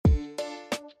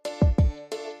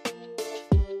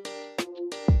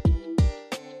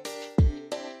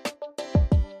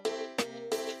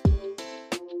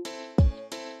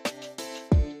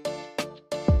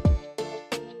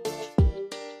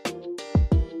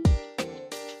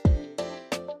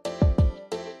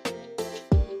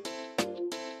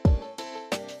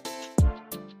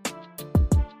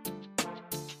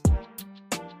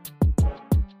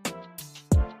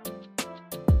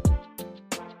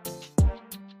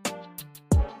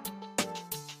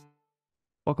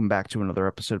Welcome back to another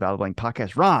episode of Out of the Blank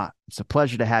Podcast. Ron, it's a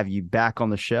pleasure to have you back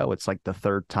on the show. It's like the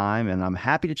third time, and I'm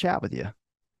happy to chat with you.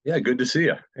 Yeah, good to see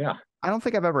you. Yeah. I don't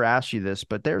think I've ever asked you this,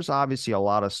 but there's obviously a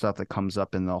lot of stuff that comes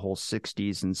up in the whole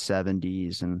 60s and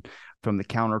 70s and from the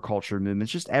counterculture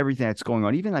movements, just everything that's going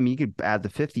on. Even, I mean, you could add the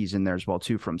 50s in there as well,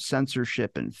 too, from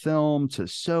censorship and film to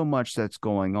so much that's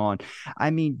going on. I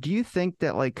mean, do you think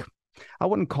that, like, I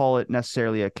wouldn't call it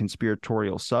necessarily a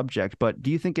conspiratorial subject, but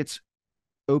do you think it's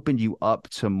opened you up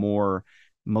to more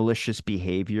malicious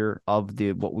behavior of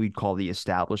the what we'd call the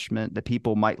establishment that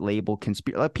people might label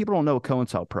conspiracy? Like, people don't know what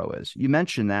COINTELPRO is. You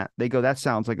mention that, they go, that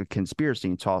sounds like a conspiracy,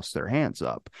 and toss their hands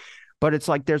up. But it's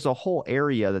like there's a whole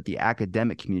area that the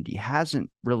academic community hasn't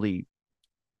really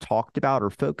talked about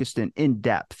or focused in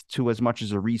depth to as much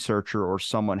as a researcher or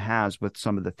someone has with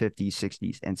some of the 50s,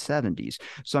 60s, and 70s.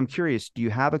 So I'm curious, do you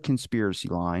have a conspiracy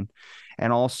line?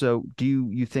 And also,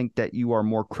 do you think that you are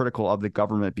more critical of the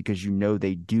government because you know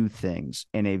they do things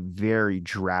in a very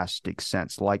drastic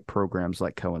sense, like programs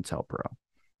like COINTELPRO?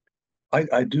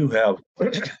 I do have,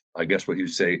 I guess what you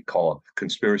say, call a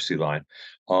conspiracy line.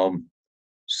 Um,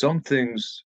 some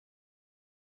things,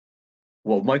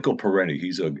 well, Michael Parenti,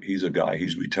 he's a guy,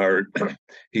 he's retired.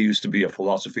 He used to be a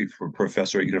philosophy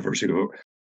professor at University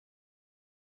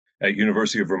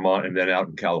of Vermont and then out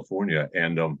in California.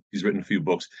 And he's written a few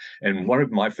books. And one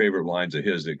of my favorite lines of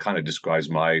his that kind of describes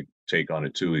my take on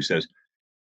it too. He says,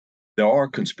 there are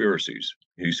conspiracies.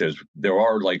 He says, there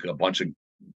are like a bunch of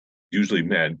usually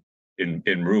men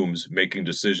in rooms making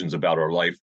decisions about our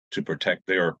life to protect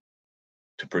their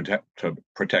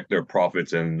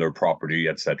profits and their property,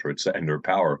 et cetera, and their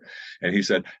power. And he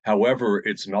said, however,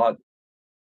 it's not,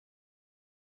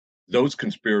 those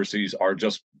conspiracies are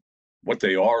just what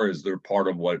they are, is they're part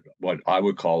of what I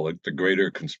would call like the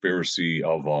greater conspiracy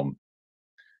of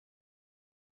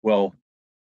well,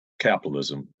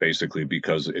 capitalism, basically,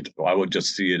 because I would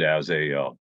just see it as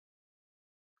a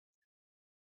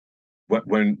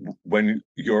when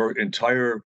your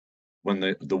entire,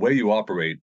 when the way you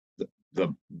operate,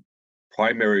 the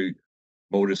primary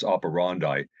modus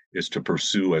operandi is to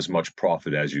pursue as much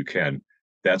profit as you can.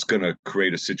 That's going to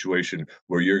create a situation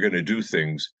where you're going to do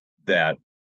things that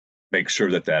make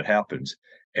sure that that happens,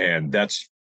 and that's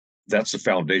the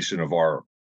foundation of our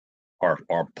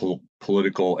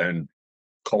political and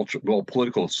culture, well,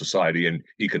 political society and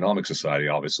economic society,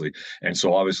 obviously. And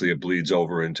so obviously it bleeds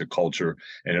over into culture,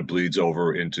 and it bleeds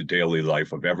over into daily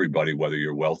life of everybody, whether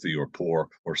you're wealthy or poor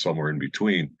or somewhere in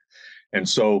between. And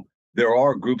so there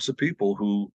are groups of people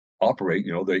who operate,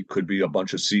 they could be a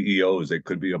bunch of CEOs, they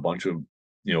could be a bunch of,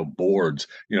 boards.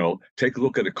 Take a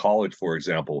look at a college, for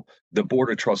example. The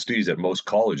board of trustees at most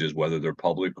colleges, whether they're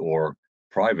public or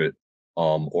private,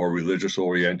 or religious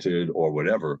oriented or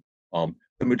whatever,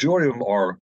 the majority of them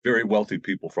are very wealthy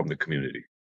people from the community,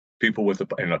 people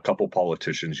and a couple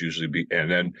politicians usually and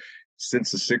then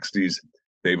since the 60s,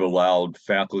 they've allowed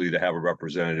faculty to have a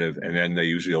representative, and then they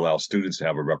usually allow students to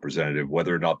have a representative,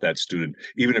 whether or not that student,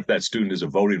 even if that student is a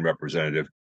voting representative,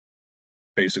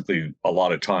 basically a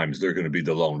lot of times they're going to be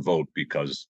the lone vote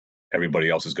because everybody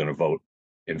else is going to vote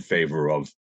in favor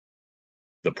of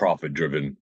the profit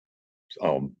driven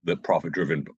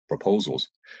proposals.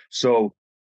 So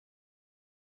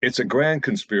it's a grand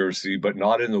conspiracy, but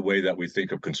not in the way that we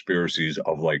think of conspiracies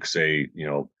of, like, say,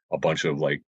 a bunch of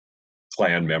like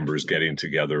Klan members getting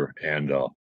together and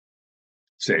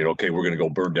saying, okay, we're going to go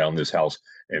burn down this house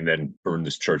and then burn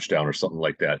this church down or something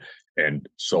like that, and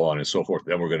so on and so forth.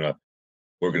 Then we're going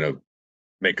to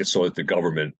make it so that the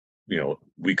government,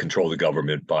 we control the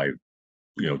government by,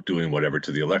 doing whatever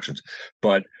to the elections.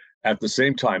 But at the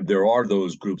same time, there are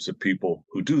those groups of people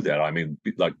who do that. I mean,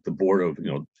 like the board of,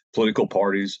 political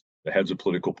parties, the heads of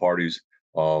political parties,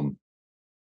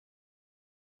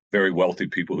 very wealthy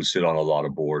people who sit on a lot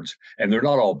of boards, and they're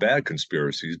not all bad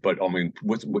conspiracies. But I mean,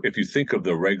 if you think of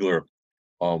the regular,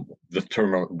 the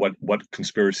term, what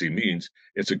conspiracy means,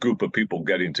 it's a group of people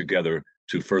getting together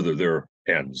to further their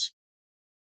ends,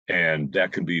 and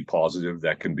that can be positive,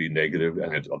 that can be negative,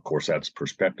 and of course that's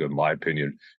perspective. In my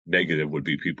opinion, negative would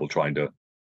be people trying to,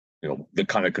 the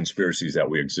kind of conspiracies that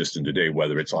we exist in today,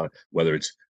 whether it's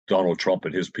Donald Trump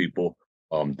and his people,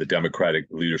 the Democratic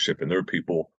leadership and their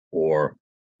people, or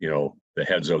the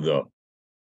heads of the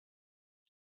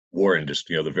war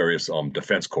industry, the various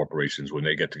defense corporations, when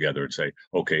they get together and say,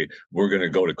 okay, we're going to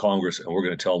go to Congress and we're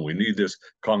going to tell them we need this.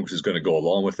 Congress is going to go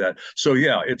along with that. So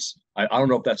yeah, I don't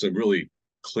know if that's a really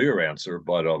clear answer,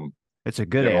 but It's a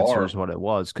good there answer, are. is what it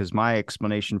was, because my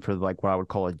explanation for like what I would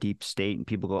call a deep state, and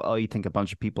people go, "Oh, you think a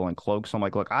bunch of people in cloaks?" I'm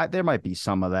like, look, there might be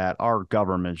some of that. Our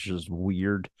government's just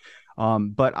weird.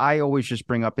 But I always just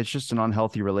bring up it's just an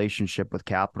unhealthy relationship with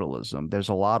capitalism. There's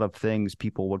a lot of things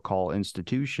people would call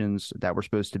institutions that we're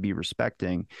supposed to be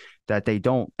respecting that they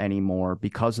don't anymore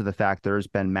because of the fact there's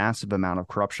been massive amount of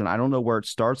corruption. I don't know where it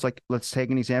starts. Like, let's take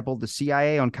an example, the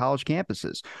CIA on college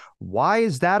campuses. Why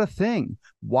is that a thing?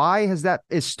 Why has that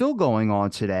is still going on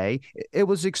today? It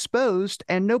was exposed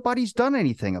and nobody's done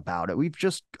anything about it. We've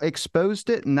just exposed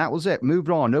it and that was it. Moved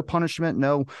on. No punishment.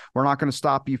 No, we're not going to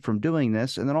stop you from doing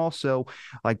this. And then also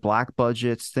like black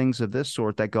budgets, things of this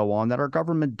sort that go on that our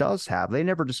government does have. They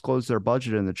never disclosed their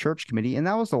budget in the church committee. And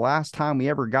that was the last time we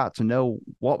ever got to know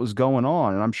what was going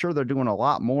on. And I'm sure they're doing a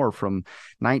lot more from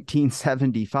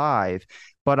 1975.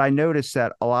 But I noticed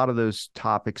that a lot of those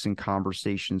topics and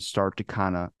conversations start to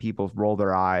kind of people roll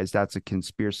their eyes. That's a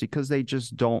conspiracy because they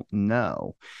just don't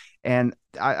know. And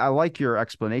I like your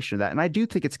explanation of that. And I do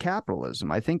think it's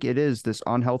capitalism. I think it is this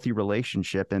unhealthy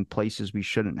relationship in places we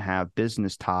shouldn't have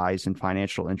business ties and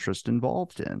financial interest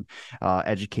involved in.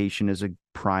 Education is a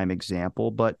prime example,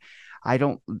 but I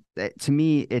don't, to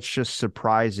me, it's just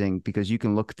surprising because you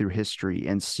can look through history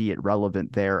and see it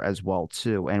relevant there as well,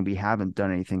 too. And we haven't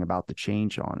done anything about the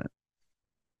change on it.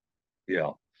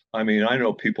 Yeah. I mean, I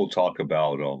know people talk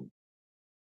about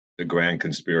the grand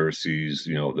conspiracies,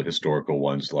 the historical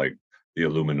ones like the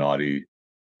Illuminati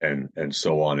and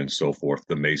so on and so forth,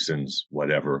 the Masons,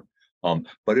 whatever.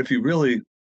 But if you really,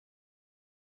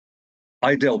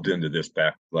 I delved into this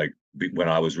back like when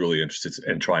I was really interested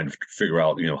in trying to figure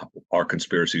out, are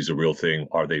conspiracies a real thing?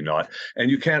 Are they not? And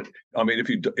you can't. I mean,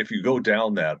 if you go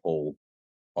down that hole,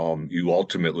 you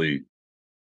ultimately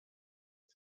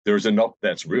there's enough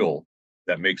that's real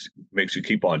that makes you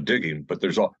keep on digging,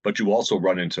 but you also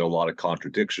run into a lot of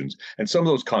contradictions, and some of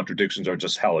those contradictions are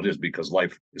just how it is because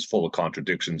life is full of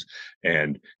contradictions,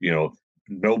 and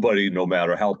nobody, no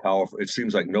matter how powerful, it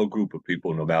seems like no group of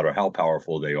people, no matter how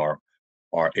powerful they are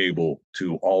able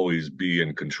to always be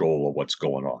in control of what's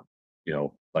going on.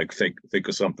 Like think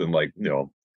of something like the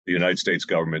United States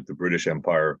government, the British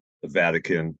Empire, the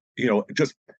Vatican.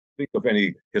 Just think of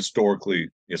any historically,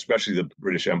 especially the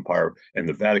British Empire and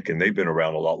the Vatican. They've been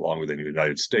around a lot longer than the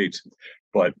United States.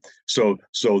 But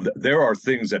there are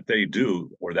things that they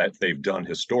do or that they've done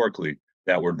historically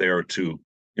that were there to,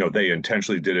 they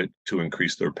intentionally did it to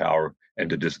increase their power and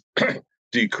to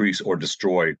decrease or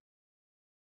destroy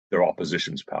their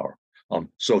opposition's power.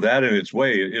 So that in its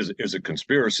way is a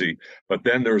conspiracy. But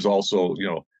then there's also,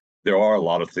 there are a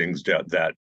lot of things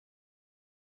that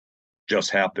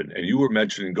just happen. And you were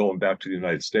mentioning going back to the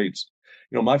United States.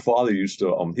 My father used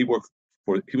to,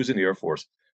 he was in the Air Force,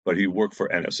 but he worked for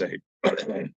NSA,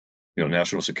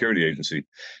 National Security Agency.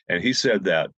 And he said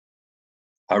that,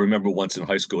 I remember once in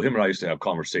high school, him and I used to have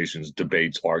conversations,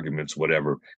 debates, arguments,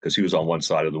 whatever, because he was on one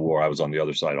side of the war. I was on the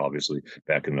other side, obviously,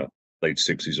 back in the late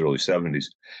 60s, early 70s.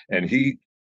 And he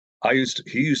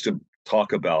used to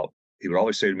talk about, he would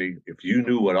always say to me, if you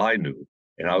knew what I knew,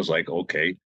 and I was like,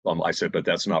 okay. I said, but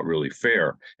that's not really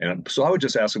fair. And so I would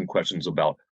just ask him questions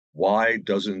about why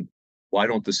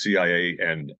don't the CIA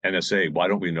and NSA, why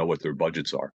don't we know what their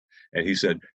budgets are? And he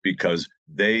said, because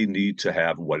they need to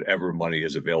have whatever money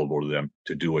is available to them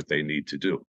to do what they need to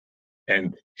do.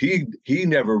 And he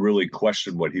never really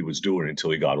questioned what he was doing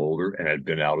until he got older and had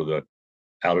been out of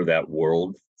that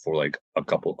world for like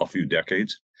a few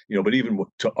decades, but even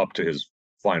up to his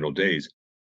final days,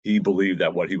 he believed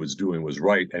that what he was doing was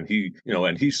right. And he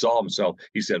saw himself,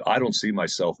 he said, I don't see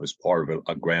myself as part of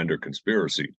a grander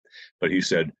conspiracy. But he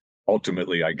said,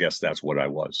 ultimately, I guess that's what I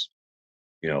was.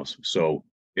 So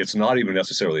it's not even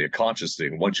necessarily a conscious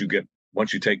thing. Once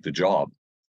you take the job,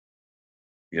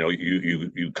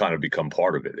 you kind of become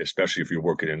part of it, especially if you're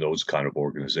working in those kind of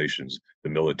organizations, the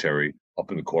military,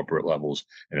 up in the corporate levels,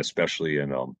 and especially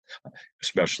in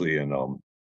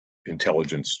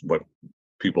intelligence, what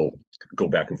people go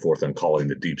back and forth on calling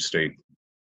the deep state.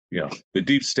 The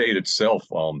deep state itself,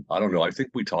 I don't know. I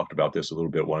think we talked about this a little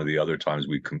bit one of the other times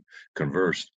we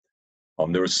conversed.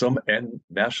 There was some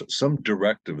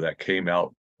directive that came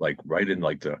out like right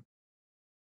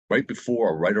before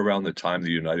or right around the time the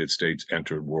United States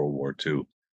entered World War II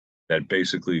that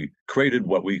basically created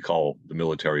what we call the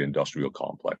military-industrial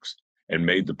complex and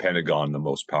made the Pentagon the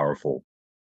most powerful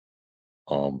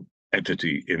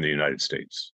entity in the United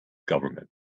States government.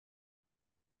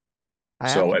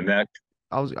 I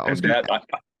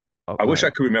wish I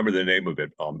could remember the name of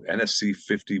it. NSC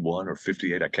 51 or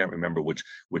 58. I can't remember which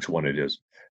one it is.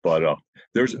 But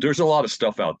there's a lot of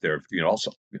stuff out there,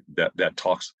 also that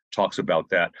talks about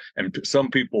that. And some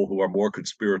people who are more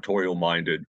conspiratorial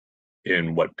minded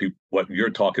in what you're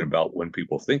talking about when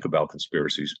people think about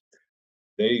conspiracies,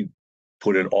 they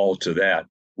put it all to that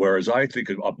Whereas I think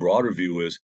a broader view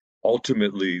is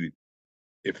ultimately,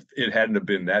 if it hadn't have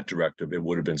been that directive, it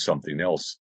would have been something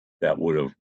else that would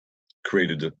have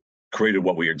created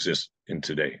what we exist in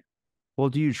today. Well,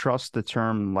 do you trust the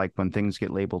term like when things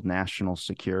get labeled national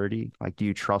security? Like, do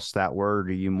you trust that word?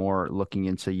 Or are you more looking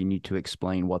into you need to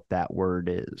explain what that word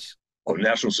is? Oh,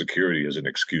 national security is an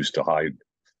excuse to hide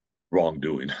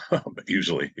wrongdoing,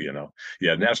 usually, Yeah,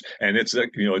 and it's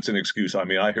it's an excuse. I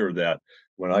mean, I heard that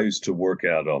when I used to work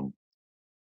at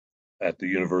the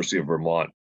University of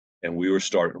Vermont, and we were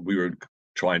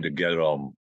trying to get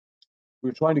we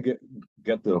were trying to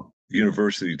get the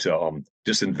university to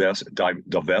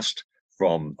divest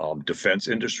from defense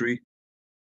industry,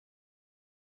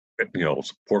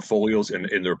 portfolios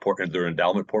in their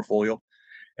endowment portfolio,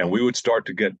 and we would start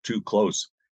to get too close,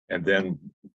 and then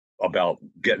about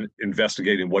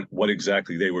investigating what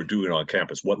exactly they were doing on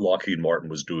campus, what Lockheed Martin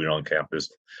was doing on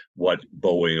campus, what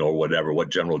Boeing or whatever,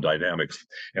 what General Dynamics.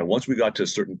 And once we got to a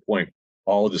certain point,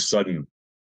 all of a sudden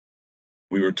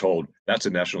we were told that's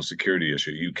a national security issue.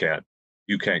 You can't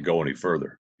go any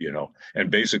further,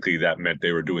 And basically that meant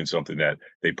they were doing something that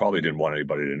they probably didn't want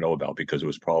anybody to know about, because it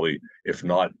was probably, if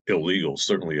not illegal,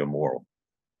 certainly immoral.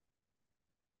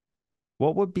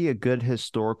 What would be a good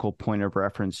historical point of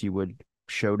reference you would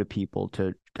show to people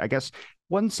to, I guess,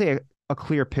 wouldn't say a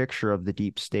clear picture of the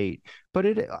deep state, but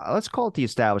let's call it the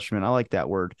establishment. I like that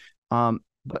word.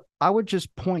 But I would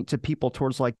just point to people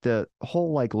towards like the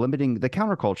whole like limiting the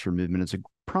counterculture movement is a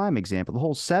prime example. The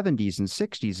whole 70s and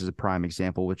 60s is a prime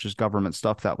example, which is government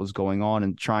stuff that was going on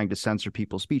and trying to censor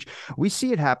people's speech. We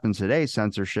see it happen today.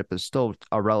 Censorship is still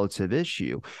a relative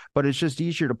issue, but it's just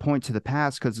easier to point to the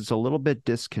past because it's a little bit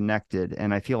disconnected.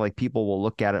 And I feel like people will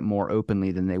look at it more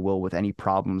openly than they will with any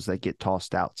problems that get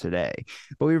tossed out today.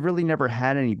 But we've really never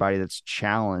had anybody that's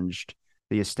challenged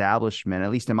the establishment.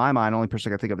 At least in my mind, the only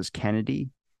person I can think of is Kennedy,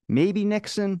 maybe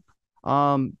Nixon.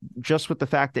 Just with the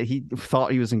fact that he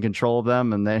thought he was in control of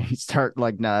them, and then he start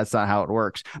like, no, that's not how it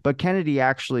works. But Kennedy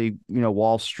actually,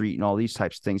 Wall Street and all these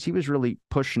types of things, he was really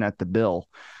pushing at the bill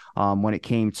when it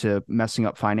came to messing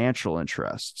up financial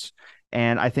interests.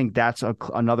 And I think that's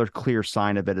another clear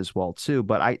sign of it as well, too.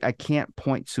 But I can't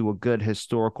point to a good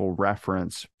historical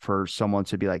reference for someone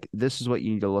to be like, this is what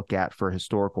you need to look at for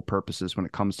historical purposes when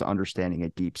it comes to understanding a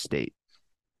deep state.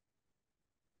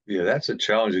 Yeah, that's a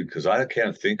challenging, because I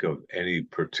can't think of any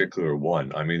particular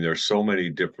one. I mean, there's so many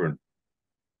different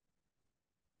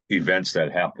events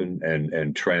that happen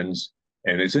and trends.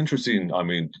 And it's interesting, I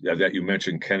mean, that you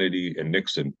mentioned Kennedy and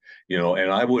Nixon,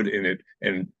 and I would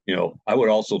I would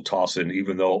also toss in,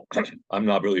 even though I'm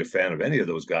not really a fan of any of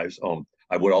those guys,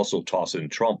 I would also toss in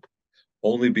Trump,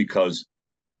 only because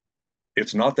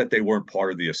it's not that they weren't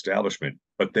part of the establishment,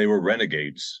 but they were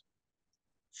renegades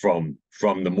from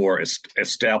the more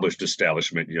established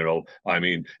establishment. I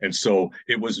mean, and so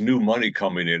it was new money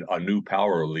coming in, a new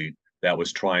power elite that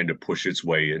was trying to push its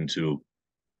way you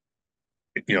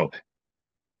know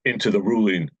into Call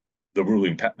it the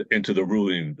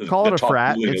a top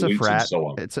frat. ruling It's a elites and frat. so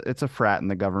on. It's a frat in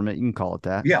the government. You can call it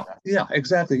that. Yeah,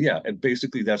 exactly. Yeah, and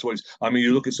basically that's what it's. I mean,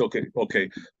 you look at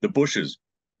okay, the Bushes,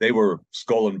 they were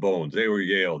Skull and Bones, they were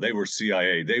Yale, they were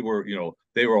CIA, they were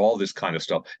all this kind of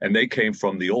stuff, and they came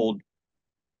from the old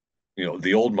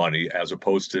money, as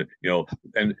opposed to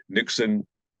and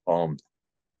um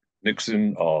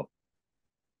Nixon, well,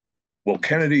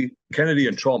 Kennedy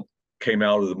and Trump came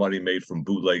out of the money made from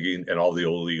bootlegging and all the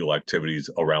illegal activities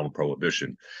around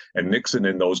prohibition. And Nixon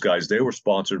and those guys, they were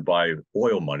sponsored by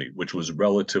oil money, which was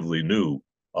relatively new.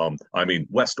 I mean,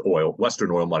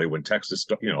 Western oil money, when Texas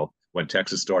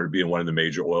started being one of the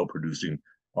major oil producing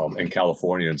in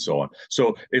California and so on.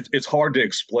 So it's hard to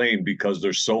explain, because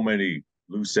there's so many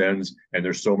loose ends and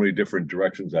there's so many different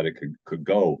directions that it could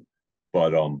go.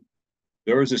 But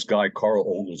there was this guy, Carl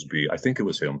Oglesby, I think it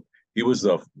was him.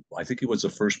 I think he was the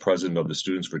first president of the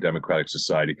Students for Democratic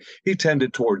Society. He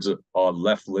tended towards a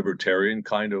left libertarian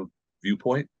kind of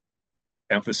viewpoint,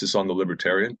 emphasis on the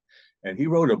libertarian. And he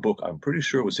wrote a book, I'm pretty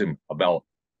sure it was him, about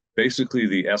basically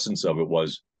the essence of it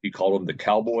was, he called them the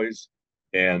Cowboys.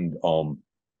 And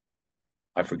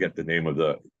I forget the name of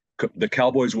the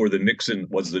Cowboys were the Nixon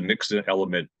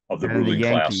element of the And the ruling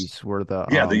class. Yankees were the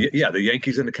The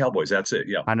Yankees and the Cowboys. That's it.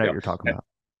 Yeah, I know yeah. what you're talking about.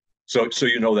 So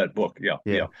you know that book, yeah.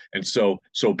 And so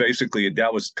basically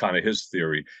that was kind of his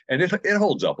theory, and it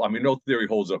holds up. I mean, no theory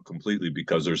holds up completely,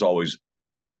 because there's always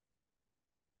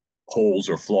holes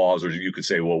or flaws, or you could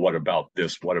say, well, what about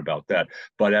this? What about that?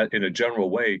 But in a general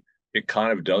way, it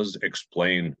kind of does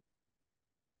explain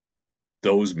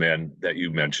those men that you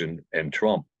mentioned and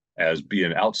Trump as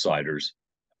being outsiders.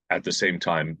 At the same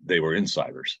time, they were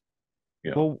insiders.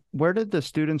 You know. Well, where did the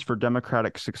Students for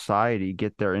Democratic Society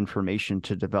get their information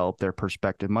to develop their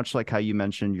perspective? Much like how you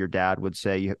mentioned your dad would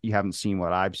say, you haven't seen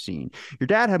what I've seen. Your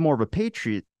dad had more of a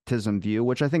patriotism view,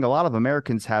 which I think a lot of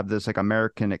Americans have, this like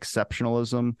American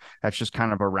exceptionalism that's just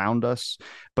kind of around us.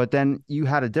 But then you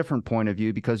had a different point of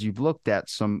view because you've looked at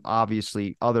some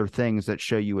obviously other things that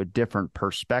show you a different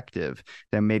perspective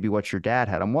than maybe what your dad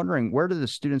had. I'm wondering, where do the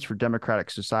Students for Democratic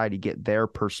Society get their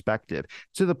perspective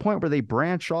to the point where they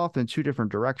branch off in two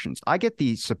different directions? I get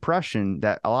the suppression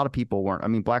that a lot of people weren't. I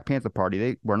mean, Black Panther Party,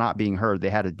 they were not being heard.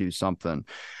 They had to do something.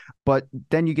 But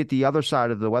then you get the other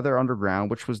side of the Weather Underground,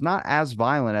 which was not as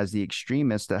violent as the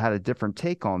extremists that had a different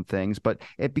take on things, but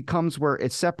it becomes where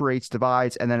it separates,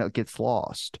 divides, and then it gets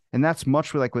lost. And that's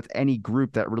much like with any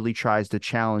group that really tries to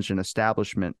challenge an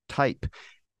establishment type,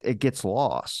 it gets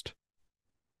lost.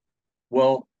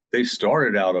 Well, they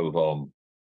started out of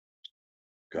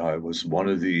God, it was one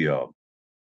of the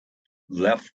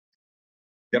left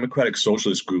democratic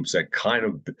socialist groups that kind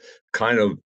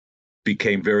of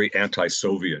became very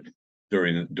anti-Soviet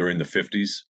during the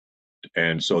 50s,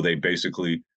 and so they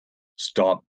basically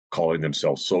stopped calling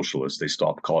themselves socialists. They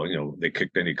stopped calling, they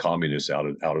kicked any communists out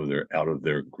of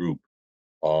their group.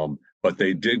 But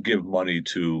they did give money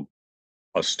to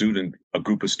a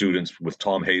group of students with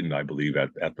Tom Hayden, I believe,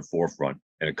 at the forefront,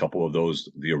 and a couple of those,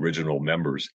 the original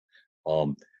members.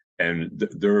 Um, and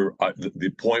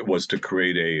the point was to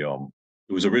create it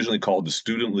was originally called the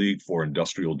Student League for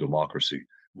Industrial Democracy.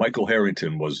 Michael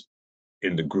Harrington was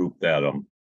in the group that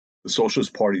the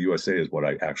Socialist Party USA is what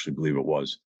I actually believe it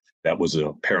was. That was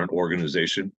a parent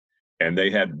organization, and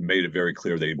they had made it very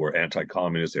clear they were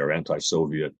anti-communist, they were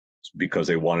anti-Soviet, because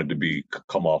they wanted to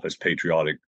come off as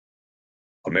patriotic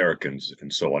Americans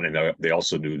and so on. And they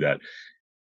also knew that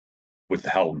with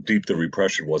how deep the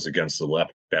repression was against the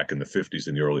left back in the 50s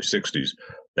and the early 60s,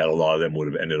 that a lot of them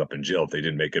would have ended up in jail if they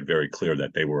didn't make it very clear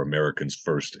that they were Americans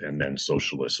first and then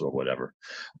socialists or whatever.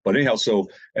 But anyhow, so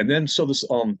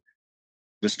the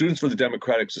Students for the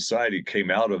Democratic Society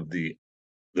came out of the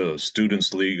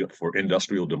Students League for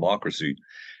Industrial Democracy,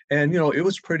 and it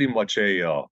was pretty much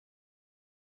a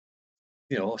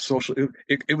social.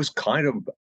 It was kind of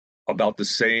about the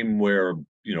same where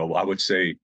I would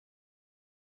say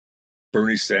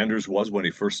Bernie Sanders was when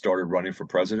he first started running for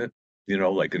president.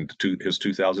 Like in his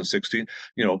 2016.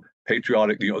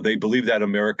 Patriotic. They believed that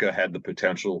America had the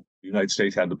potential. The United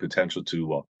States had the potential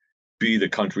to be the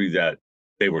country that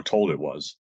they were told it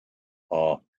was.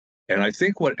 And I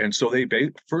think and so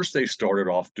first they started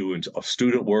off doing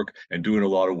student work and doing a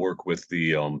lot of work with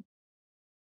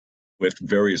with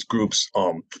various groups,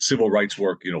 civil rights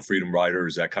work, freedom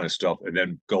riders, that kind of stuff. And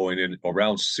then going in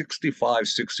around 65,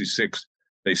 66,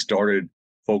 they started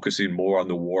focusing more on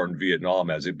the war in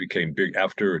Vietnam as it became big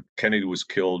after Kennedy was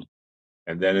killed.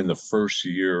 And then in the first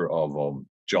year of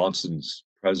Johnson's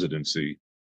presidency,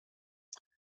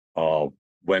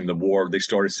 when the war, they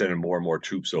started sending more and more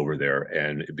troops over there,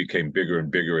 and it became bigger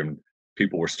and bigger, and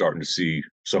people were starting to see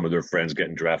some of their friends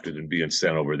getting drafted and being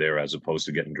sent over there as opposed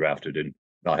to getting drafted and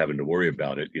not having to worry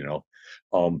about it.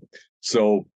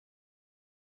 So,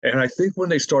 and I think when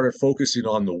they started focusing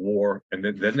on the war, and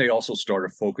then they also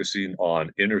started focusing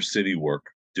on inner city work,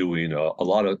 doing a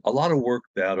lot of work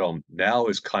that now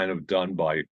is kind of done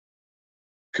by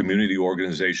community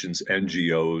organizations,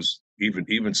 NGOs,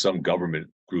 even some government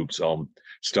groups,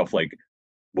 stuff like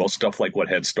what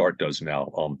Head Start does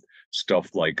now, stuff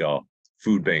like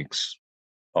food banks,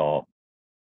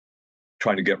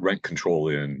 trying to get rent control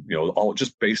in, all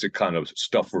just basic kind of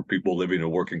stuff for people living in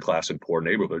working class and poor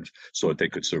neighborhoods so that they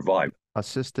could survive.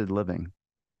 Assisted living.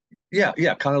 Yeah,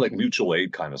 kind of like mutual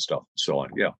aid kind of stuff, so on.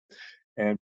 Yeah.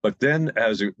 But then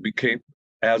as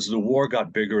the war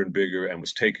got bigger and bigger and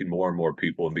was taking more and more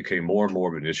people and became more and more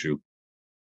of an issue,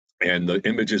 and the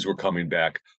images were coming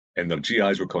back and the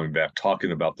GIs were coming back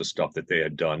talking about the stuff that they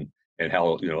had done and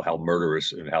how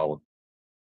murderous and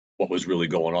what was really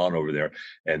going on over there,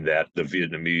 and that a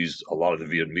lot of the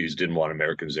Vietnamese didn't want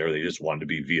Americans there. They just wanted to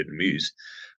be Vietnamese,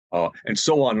 and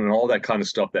so on, and all that kind of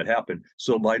stuff that happened.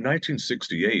 So by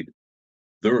 1968,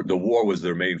 the war was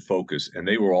their main focus, and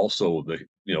they were also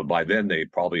by then they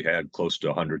probably had close to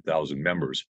 100,000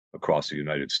 members across the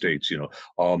United States.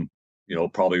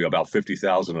 Probably about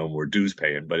 50,000 of them were dues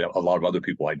paying, but a lot of other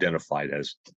people identified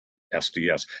as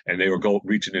SDS, and they were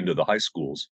reaching into the high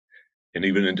schools and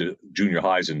even into junior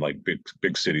highs in like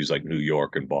big cities like New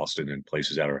York and Boston and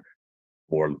places that are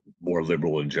more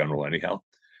liberal in general. Anyhow,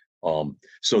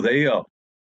 so they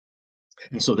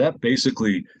and so that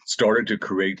basically started to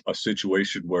create a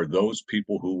situation where those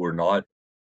people who were not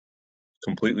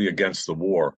completely against the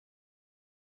war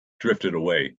drifted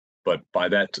away. But by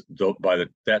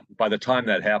the time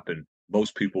that happened,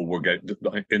 most people were getting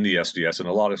in the SDS, and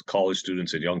a lot of college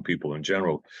students and young people in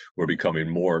general were becoming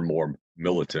more and more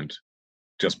militant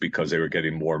just because they were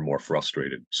getting more and more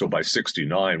frustrated. So by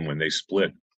 69, when they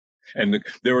split, and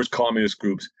there was communist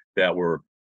groups that were,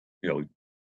 you know,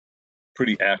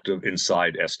 pretty active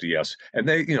inside SDS, and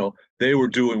they were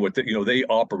doing what they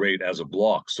operate as a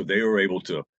block, so they were able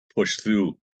to push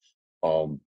through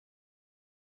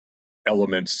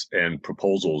elements and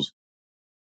proposals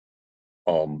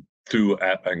through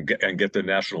and get the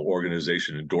national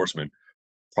organization endorsement,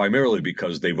 primarily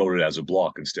because they voted as a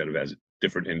block instead of as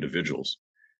different individuals.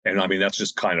 And I mean, that's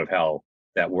just kind of how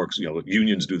that works.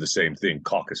 Unions do the same thing.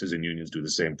 Caucuses and unions do the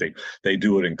same thing. They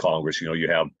do it in Congress. You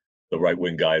have the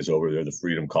right-wing guys over there, the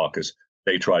Freedom Caucus.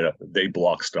 They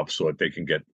block stuff so that they can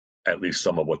get at least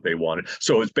some of what they wanted.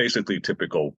 So it's basically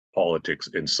typical politics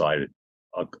inside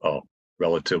a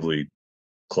relatively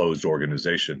closed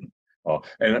organization.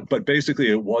 But basically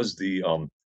it was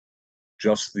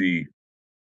just the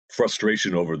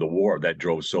frustration over the war that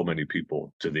drove so many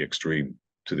people to the extreme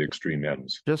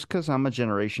ends. Just because I'm a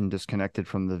generation disconnected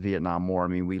from the Vietnam War, I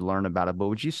mean, we learn about it, but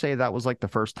would you say that was like the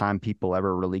first time people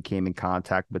ever really came in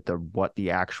contact with what the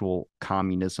actual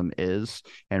communism is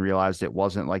and realized it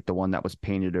wasn't like the one that was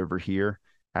painted over here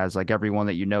as like everyone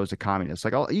that is a communist?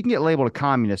 Like, you can get labeled a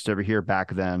communist over here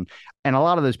back then. And a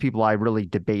lot of those people I really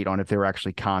debate on if they were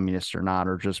actually communists or not,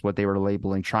 or just what they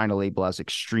were trying to label as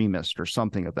extremist or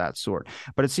something of that sort.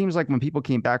 But it seems like when people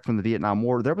came back from the Vietnam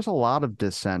War, there was a lot of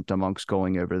dissent amongst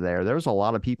going over there. There was a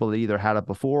lot of people that either had it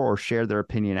before or shared their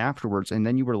opinion afterwards. And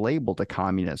then you were labeled a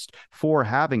communist for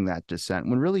having that dissent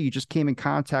when really you just came in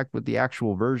contact with the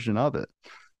actual version of it.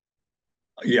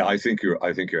 Yeah, I think you're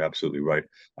absolutely right.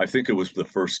 I think it was the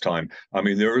first time. I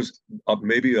mean, there was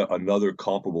maybe another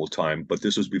comparable time, but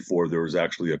this was before there was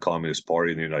actually a Communist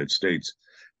Party in the United States.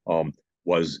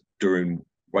 Was during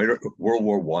World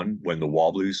War One, when the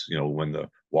Wobblies, when the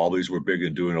Wobblies were big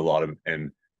and doing a lot of,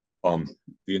 and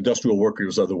the industrial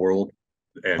workers of the world,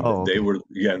 and they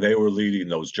were leading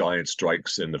those giant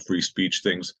strikes and the free speech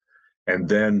things. And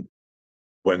then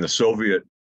when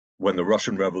the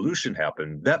Russian Revolution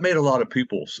happened, that made a lot of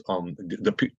people,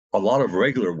 a lot of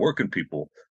regular working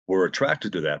people were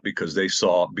attracted to that because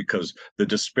because the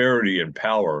disparity in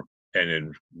power and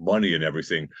in money and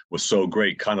everything was so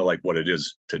great, kind of like what it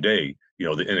is today,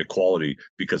 the inequality,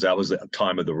 because that was the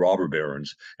time of the robber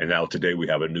barons. And now today we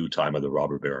have a new time of the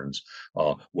robber barons,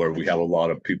 where we have a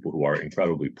lot of people who are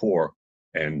incredibly poor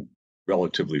and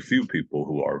relatively few people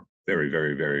who are very,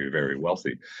 very, very, very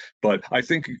wealthy. But I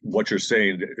think what you're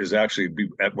saying is actually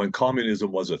when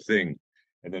communism was a thing.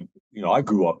 And then, I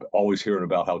grew up always hearing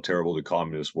about how terrible the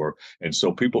communists were. And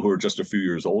so people who are just a few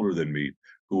years older than me,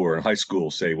 who were in high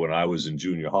school, say when I was in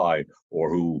junior high,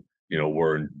 or who, it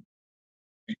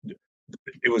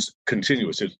was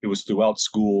continuous. It was throughout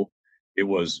school. It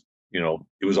was,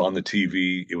 it was on the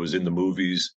TV. It was in the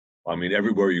movies. I mean,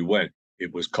 everywhere you went,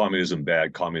 it was communism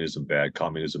bad, communism bad,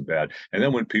 communism bad. And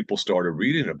then when people started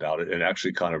reading about it and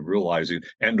actually kind of realizing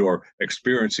or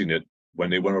experiencing it when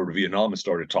they went over to Vietnam and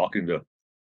started talking to,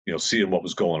 seeing what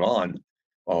was going on,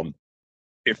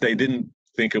 if they didn't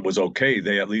think it was okay,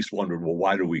 they at least wondered, well,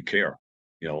 why do we care?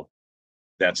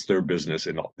 That's their business,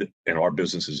 and our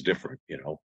business is different.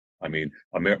 I mean,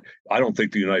 I don't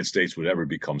think the United States would ever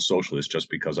become socialist,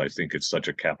 just because I think it's such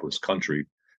a capitalist country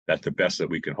that the best that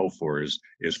we can hope for is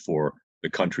for the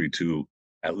country to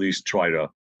at least try to,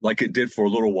 like it did for a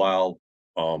little while,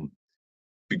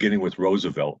 beginning with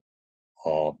Roosevelt,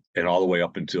 and all the way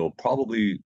up until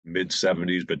probably mid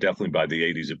 70s, but definitely by the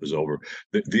 80s it was over.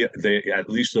 They at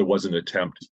least there was an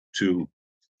attempt to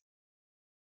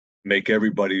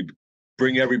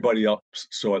bring everybody up,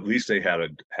 so at least they had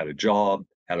a job,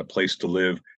 had a place to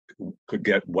live, could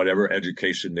get whatever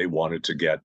education they wanted to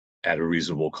get at a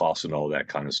reasonable cost and all that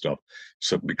kind of stuff.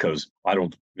 So because I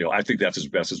think that's as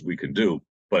best as we can do.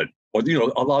 But a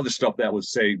lot of the stuff that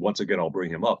was say, once again, I'll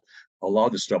bring him up. A lot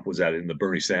of the stuff was in the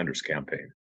Bernie Sanders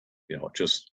campaign.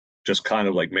 Just kind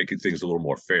of like making things a little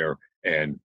more fair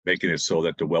and making it so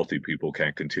that the wealthy people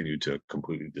can't continue to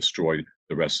completely destroy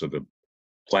the rest of the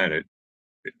planet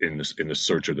in the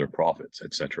search of their profits,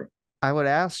 etc. I would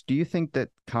ask, do you think that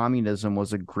communism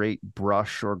was a great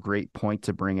brush or great point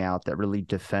to bring out that really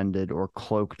defended or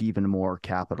cloaked even more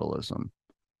capitalism?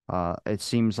 It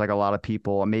seems like a lot of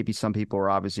people, and maybe some people are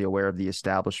obviously aware of the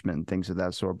establishment and things of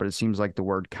that sort, but it seems like the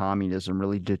word communism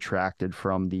really detracted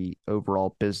from the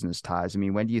overall business ties. I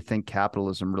mean, when do you think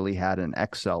capitalism really had an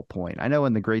Excel point? I know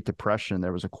in the Great Depression,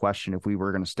 there was a question if we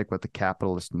were going to stick with the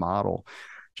capitalist model.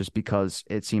 just because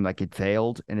it seemed like it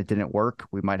failed and it didn't work.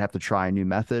 We might have to try a new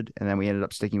method. And then we ended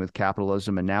up sticking with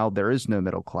capitalism. And now there is no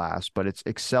middle class, but it's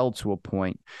excelled to a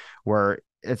point where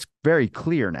it's very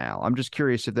clear now. I'm just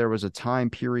curious if there was a time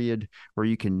period where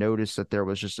you can notice that there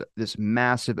was just this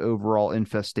massive overall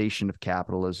infestation of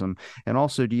capitalism. And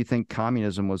also, do you think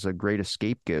communism was a great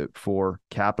scapegoat for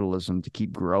capitalism to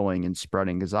keep growing and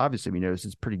spreading? Because obviously we notice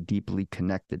it's pretty deeply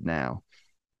connected now.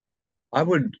 I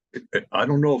would, I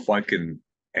don't know if I can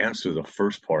answer the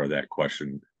first part of that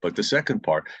question, but the second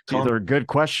part, It's either a good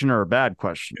question or a bad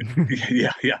question.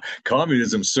 yeah,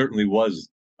 communism certainly was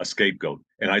a scapegoat,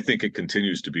 and I think it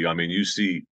continues to be. I mean, you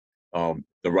see the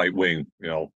right wing,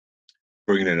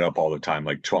 bringing it up all the time,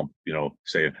 like Trump,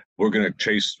 saying we're going to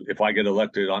chase. If I get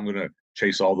elected, I'm going to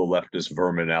chase all the leftist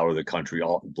vermin out of the country.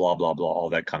 All blah blah blah, all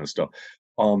that kind of stuff.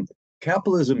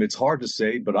 Capitalism, it's hard to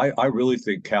say, but I really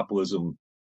think capitalism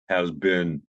has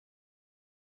been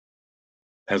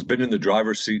in the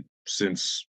driver's seat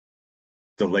since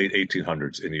the late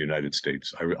 1800s in the United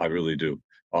States. I really do.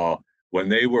 When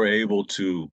they were able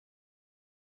to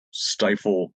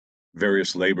stifle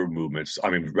various labor movements, I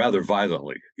mean, rather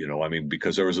violently,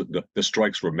 because there was the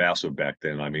strikes were massive back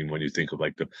then. I mean, when you think of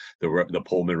like the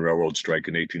Pullman Railroad strike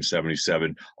in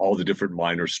 1877, all the different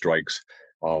minor strikes,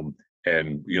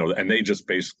 and they just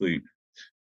basically,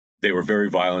 they were very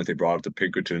violent. They brought out the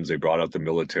Pinkertons, they brought out the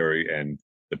military, and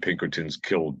the Pinkertons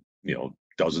killed,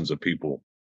 dozens of people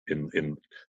in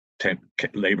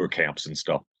labor camps and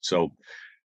stuff. So,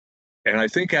 and I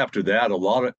think after that, a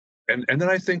lot of, and then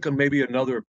I think maybe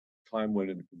another time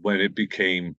when it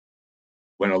became,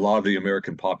 when a lot of the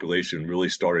American population really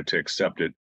started to accept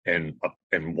it and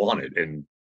want it and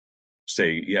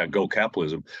say, yeah, go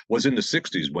capitalism, was in the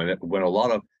 60s when a lot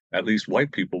of, at least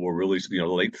white people, were really, the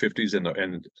late 50s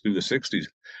and through the 60s,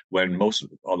 when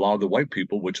a lot of the white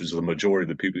people, which is the majority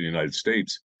of the people in the United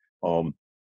States,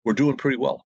 were doing pretty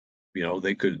well.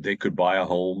 They could buy a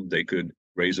home, they could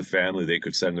raise a family, they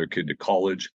could send their kid to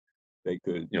college, they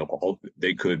could,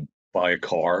 they could buy a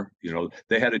car,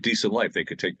 they had a decent life, they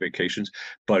could take vacations.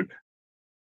 But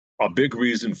a big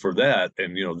reason for that,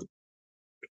 and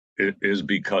it is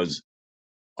because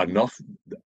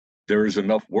there is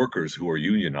enough workers who are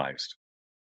unionized.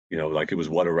 Like it was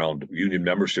around union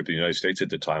membership in the United States at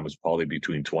the time was probably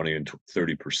between 20 and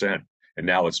 30%. And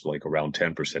now it's like around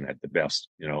 10% at the best,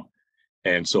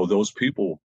 And so those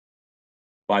people,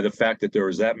 by the fact that there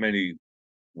was that many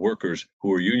workers who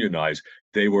were unionized,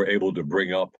 they were able to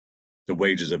bring up the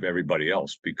wages of everybody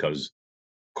else, because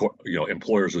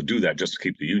employers would do that just to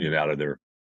keep the union out of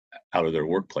their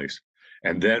workplace.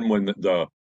 And then when the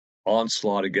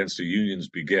onslaught against the unions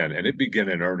began, and it began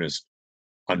in earnest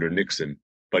under Nixon,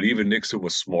 but even Nixon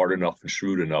was smart enough and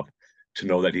shrewd enough to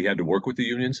know that he had to work with the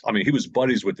unions. I mean, he was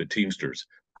buddies with the Teamsters.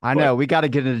 I know we got to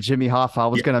get into Jimmy Hoffa. I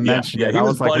was going to mention it. He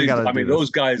was like, buddies. I mean, those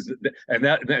guys, and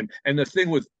the thing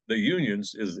with the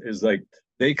unions is like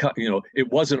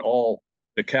it wasn't all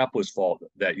the capitalist fault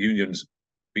that unions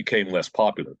became less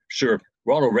popular. Sure,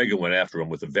 Ronald Reagan went after them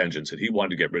with a vengeance, and he wanted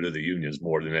to get rid of the unions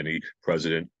more than any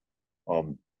president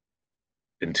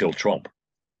until Trump.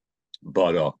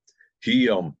 But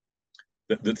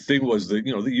the thing was that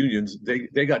the unions,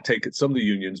 they got taken. Some of the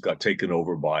unions got taken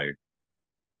over by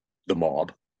the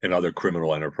mob and other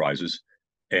criminal enterprises.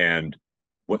 And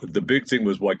what the big thing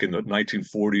was, like in the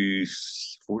 1940s,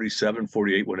 47,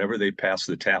 48, whenever they passed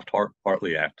the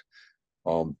Taft-Hartley Act,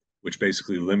 which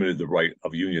basically limited the right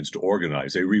of unions to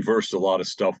organize. They reversed a lot of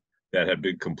stuff that had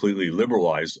been completely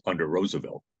liberalized under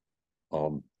Roosevelt,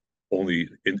 only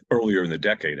earlier in the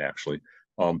decade, actually.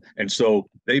 And so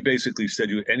they basically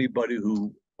said, anybody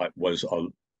who was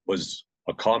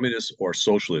a communist or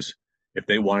socialist, if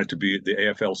they wanted to be, the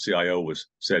AFL-CIO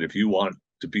said, if you want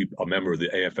to be a member of the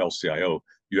AFL-CIO,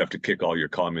 you have to kick all your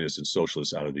communists and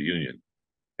socialists out of the union.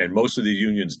 And most of the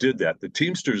unions did that. The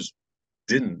Teamsters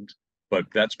didn't, but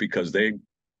that's because they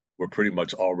were pretty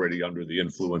much already under the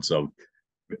influence of,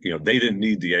 they didn't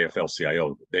need the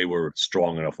AFL-CIO. They were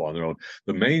strong enough on their own.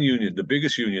 The main union, the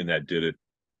biggest union that did it,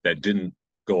 that didn't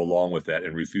go along with that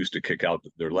and refused to kick out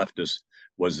their leftists,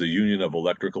 was the Union of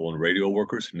Electrical and Radio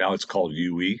Workers. Now it's called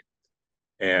UE.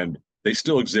 And they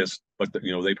still exist, but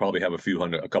they probably have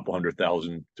a couple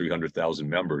 100,000, 300,000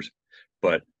 members.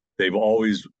 But they've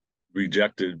always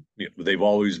rejected, they've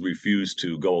always refused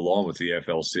to go along with the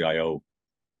AFL-CIO.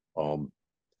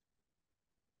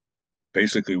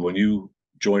 Basically, when you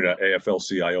join an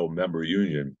AFL-CIO member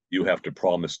union, you have to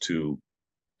promise to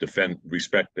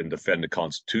respect and defend the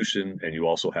Constitution, and you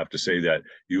also have to say that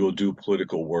you will do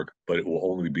political work, but it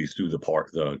will only be through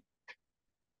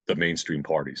the mainstream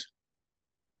parties.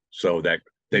 So that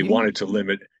they wanted to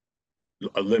limit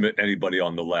limit anybody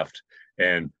on the left,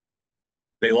 and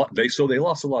they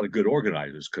lost a lot of good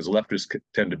organizers because leftists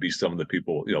tend to be some of the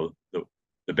people,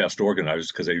 the best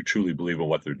organizers because they truly believe in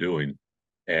what they're doing,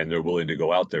 and they're willing to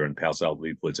go out there and pass out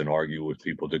leaflets and argue with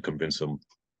people to convince them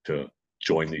to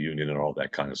join the union and all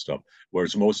that kind of stuff.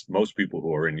 Whereas most people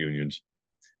who are in unions,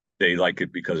 they like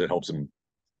it because it helps them,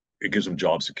 it gives them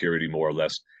job security more or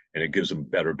less, and it gives them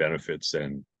better benefits,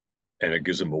 and it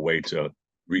gives them a way to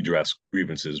redress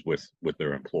grievances with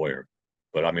their employer.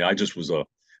 But I mean, I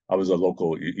was a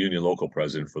local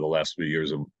president for the last 3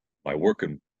 years of my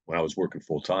working when I was working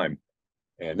full time,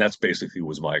 and that's basically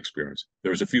was my experience.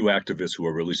 There was a few activists who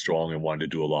were really strong and wanted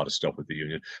to do a lot of stuff with the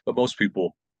union, but most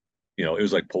people, it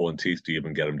was like pulling teeth to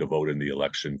even get them to vote in the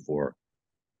election for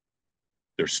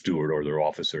their steward or their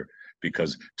officer,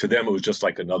 because to them it was just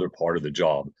like another part of the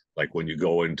job. Like when you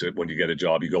get a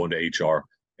job, you go into HR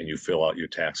and you fill out your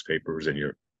tax papers and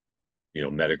your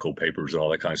medical papers and all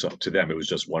that kind of stuff. To them, it was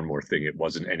just one more thing. It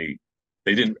wasn't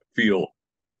they didn't feel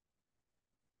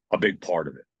a big part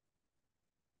of it.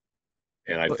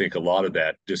 And I think a lot of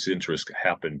that disinterest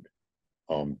happened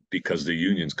because the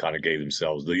unions kind of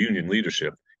the union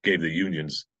leadership gave the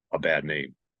unions a bad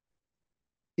name.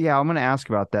 Yeah, I'm going to ask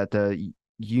about that. The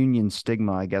union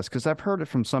stigma, I guess, because I've heard it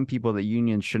from some people that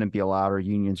unions shouldn't be allowed or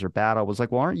unions are bad. I was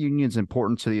like, well, aren't unions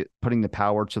important to putting the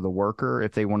power to the worker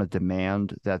if they want to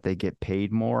demand that they get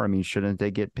paid more? I mean, shouldn't they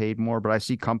get paid more? But I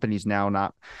see companies now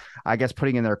not, I guess,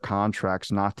 putting in their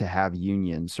contracts not to have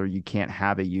unions, or you can't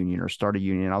have a union or start a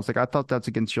union. I was like, I thought that's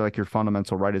against your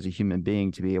fundamental right as a human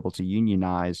being to be able to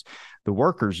unionize the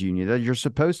workers' union, that you're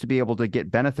supposed to be able to get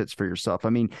benefits for yourself.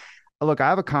 I mean, look, I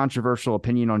have a controversial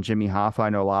opinion on Jimmy Hoffa.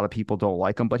 I know a lot of people don't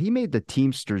like him, but he made the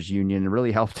Teamsters union and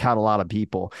really helped out a lot of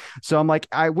people. So I'm like,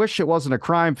 I wish it wasn't a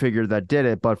crime figure that did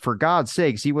it, but for God's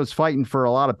sakes, he was fighting for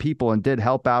a lot of people and did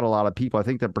help out a lot of people. I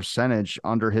think the percentage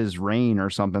under his reign or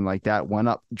something like that went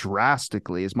up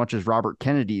drastically, as much as Robert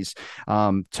Kennedy's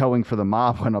towing for the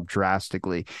mob went up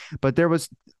drastically. But there was,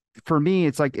 for me,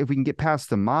 it's like if we can get past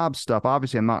the mob stuff,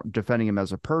 obviously I'm not defending him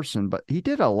as a person, but he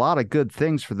did a lot of good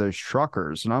things for those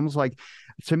truckers. And I was like,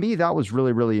 to me, that was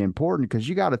really, really important because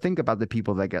you got to think about the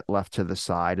people that get left to the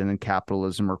side, and then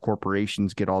capitalism or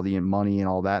corporations get all the money and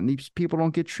all that. And these people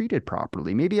don't get treated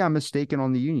properly. Maybe I'm mistaken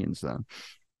on the unions then.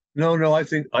 No, I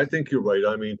think you're right.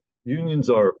 I mean, unions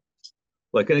are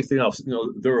like anything else,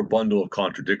 they're a bundle of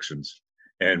contradictions.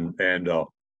 And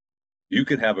you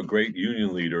can have a great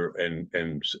union leader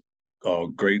and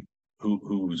great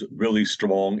who's really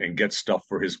strong and gets stuff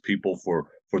for his people for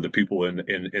the people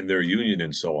in their union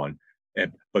and so on.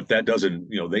 But that doesn't,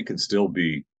 they can still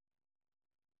be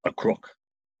a crook.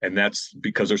 And that's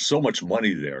because there's so much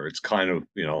money there. It's kind of,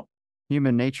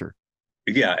 Human nature.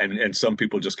 yeah, and some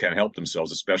people just can't help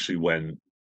themselves, especially when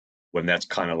that's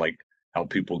kind of like how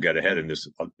people get ahead in this,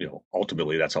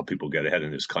 ultimately that's how people get ahead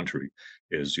in this country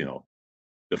is,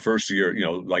 the first year,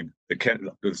 like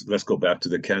let's go back to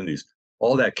the Kennedys.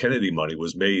 All that Kennedy money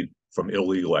was made from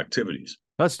illegal activities.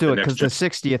 Let's do it because the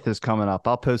 60th is coming up.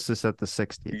 I'll post this at the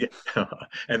 60th. Yeah.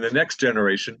 And the next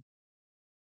generation,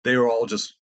 they are all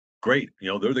just great.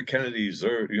 They're the Kennedys.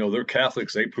 They're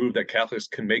Catholics. They prove that Catholics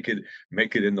can make it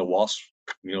in the WASP,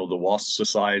 the WASP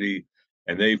society,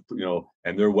 and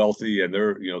and they're wealthy, and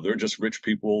they're just rich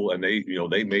people, and they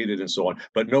made it and so on.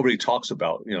 But nobody talks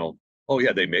about, oh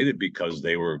yeah, they made it because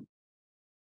they were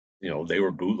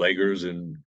bootleggers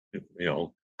and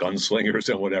gunslingers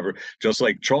and whatever. Just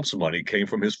like Trump's money came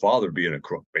from his father being a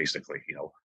crook, basically,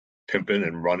 pimping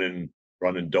and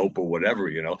running dope or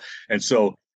whatever, And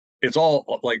so it's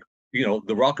all like,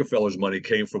 the Rockefellers' money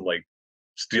came from like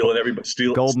stealing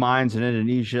gold mines in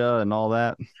Indonesia and all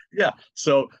that. Yeah.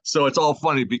 So it's all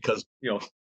funny because,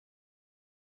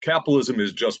 capitalism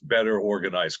is just better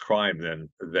organized crime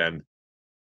than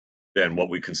what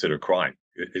we consider crime.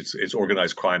 It's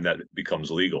organized crime that becomes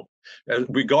legal.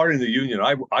 Regarding the union,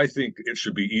 I think it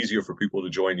should be easier for people to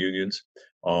join unions.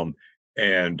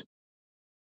 And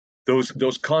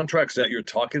those contracts that you're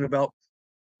talking about,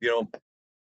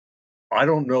 I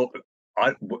don't know.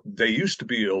 They used to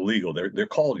be illegal. They're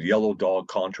called yellow dog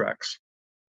contracts.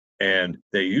 And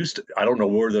I don't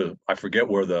know I forget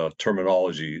where the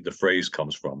terminology, the phrase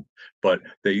comes from, but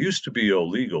they used to be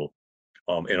illegal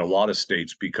in a lot of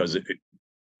states because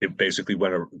it basically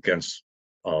went against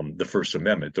the First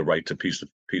Amendment, the right to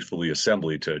peacefully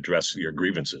assembly to address your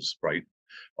grievances, right?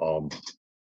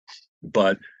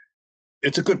 But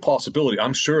it's a good possibility,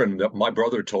 I'm sure. And my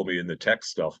brother told me in the tech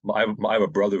stuff. I have a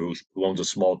brother who owns a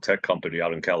small tech company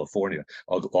out in California,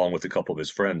 along with a couple of his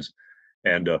friends,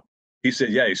 and he said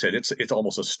it's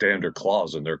almost a standard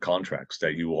clause in their contracts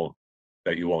that you won't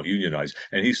that you won't unionize.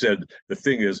 And he said the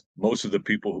thing is, most of the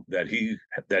people that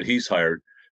he's hired,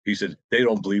 he said they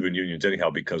don't believe in unions anyhow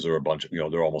because they're a bunch of,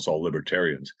 they're almost all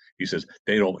libertarians. He says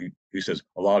they don't. He says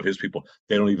a lot of his people,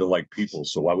 they don't even like people,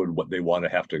 so why would they want to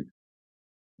have to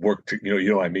work to, you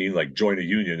know what I mean, like join a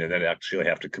union and then actually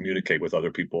have to communicate with other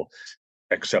people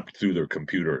except through their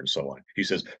computer and so on. He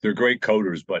says they're great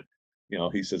coders, but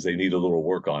he says they need a little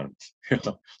work on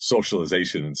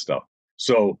socialization and stuff.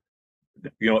 So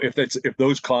if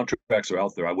those contracts are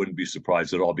out there, I wouldn't be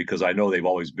surprised at all, because I know they've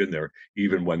always been there,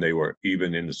 even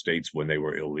in the States when they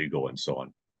were illegal and so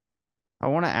on. I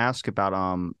want to ask about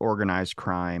organized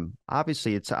crime.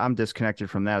 Obviously, I'm disconnected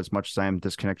from that as much as I am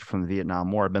disconnected from the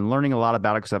Vietnam War. I've been learning a lot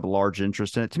about it because I have a large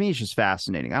interest in it. To me, it's just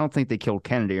fascinating. I don't think they killed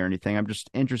Kennedy or anything. I'm just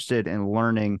interested in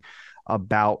learning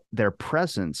about their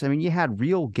presence. I mean, you had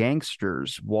real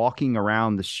gangsters walking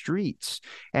around the streets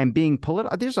and being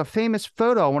political. There's a famous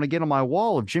photo I want to get on my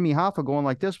wall of Jimmy Hoffa going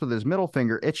like this with his middle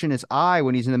finger, itching his eye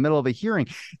when he's in the middle of a hearing.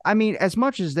 I mean, as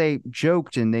much as they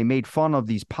joked and they made fun of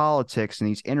these politics and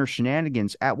these inner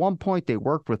shenanigans, at one point they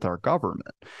worked with our government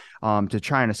to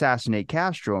try and assassinate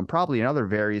Castro, and probably in other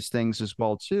various things as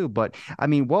well too. But I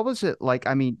mean, what was it like?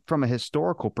 I mean, from a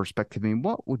historical perspective, I mean,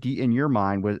 what would you, in your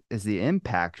mind, is the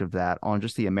impact of that on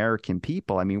just the American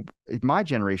people? I mean, my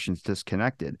generation's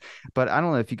disconnected, but I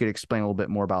don't know if you could explain a little bit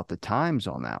more about the times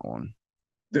on that one.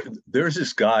 There's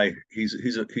this guy. His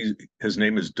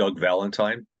name is Doug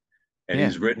Valentine, and Yeah.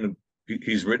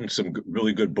 he's written some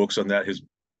really good books on that.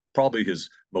 Probably his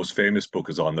most famous book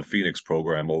is on the Phoenix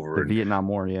program over The Vietnam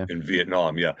War, yeah. in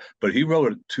Vietnam. Yeah. But he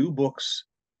wrote 2 books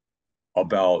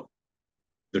about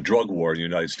the drug war in the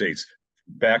United States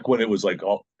back when it was like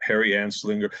Harry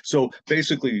Anslinger. So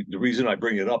basically, the reason I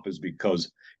bring it up is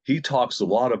because he talks a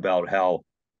lot about how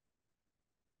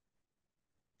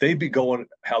the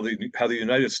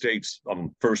United States,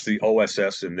 first the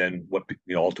OSS and then what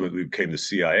ultimately became the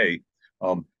CIA,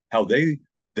 how they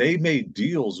made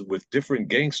deals with different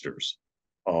gangsters,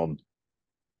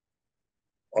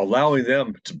 allowing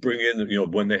them to bring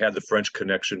in, when they had the French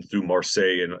connection through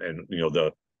Marseille, and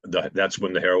that's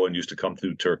when the heroin used to come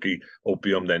through Turkey,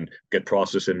 opium, then get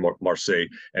processed in Marseille,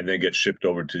 and then get shipped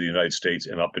over to the United States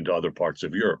and up into other parts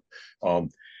of Europe.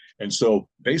 And so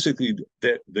basically,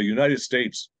 the United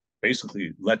States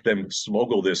basically let them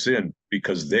smuggle this in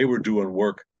because they were doing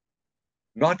work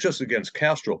not just against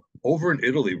Castro, over in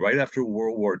Italy right after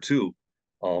World War II.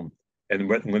 And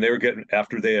when they were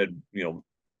after they had,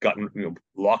 gotten,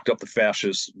 locked up the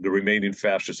fascists, the remaining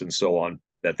fascists and so on,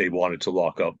 that they wanted to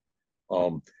lock up.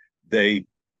 Italy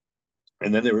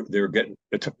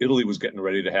was getting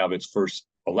ready to have its first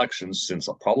elections since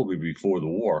probably before the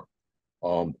war.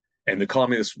 And the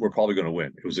communists were probably going to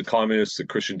win. It was the communists, the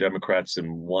Christian Democrats, and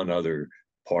one other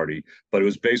party. But it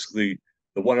was basically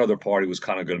the one other party was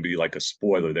kind of going to be like a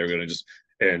spoiler. They're going to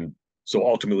and so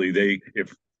ultimately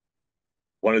if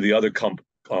one of the other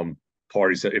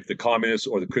parties, if the communists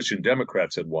or the Christian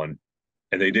Democrats had won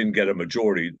and they didn't get a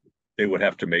majority, they would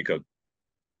have to make a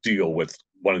deal with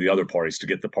one of the other parties to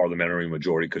get the parliamentary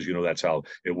majority, because that's how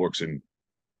it works in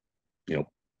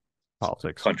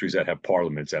Politics countries that have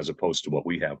parliaments as opposed to what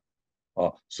we have.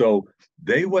 So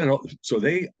they went. So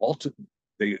the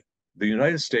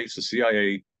United States, the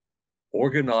CIA,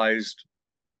 organized.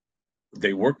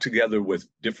 They worked together with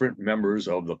different members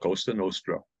of the Cosa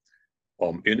Nostra,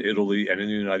 in Italy and in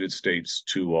the United States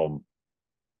to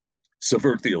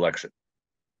subvert the election,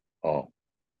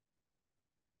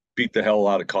 beat the hell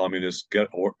out of communists,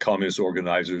 communist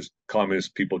organizers,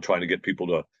 communist people trying to get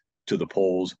people to the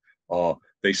polls.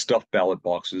 They stuffed ballot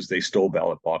boxes, they stole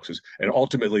ballot boxes, and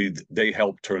ultimately they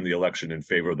helped turn the election in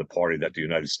favor of the party that the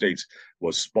United States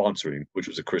was sponsoring, which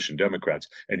was the Christian Democrats.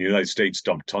 And the United States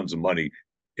dumped tons of money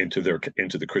into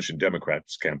the Christian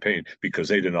Democrats campaign because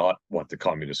they did not want the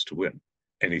communists to win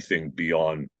anything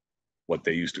beyond what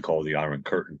they used to call the Iron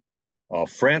Curtain.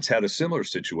 France had a similar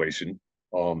situation,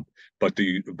 but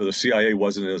the CIA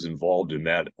wasn't as involved in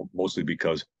that, mostly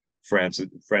because France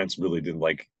really didn't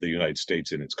like the United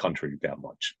States in its country that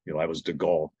much. That was de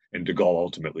Gaulle, and de Gaulle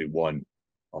ultimately won,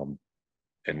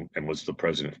 and was the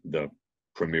president, the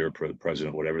premier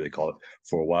president, whatever they call it,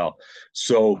 for a while.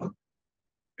 So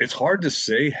it's hard to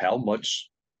say how much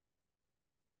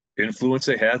influence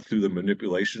they had through the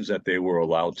manipulations that they were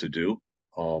allowed to do.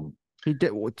 He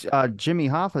did. Jimmy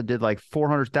Hoffa did like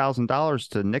 $400,000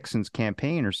 to Nixon's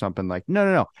campaign or something. Like,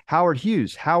 no. Howard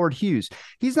Hughes.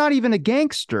 He's not even a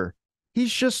gangster.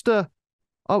 He's just a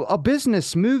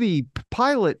business movie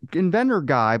pilot inventor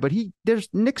guy. But he there's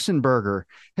Nixon Burger.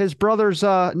 His brother's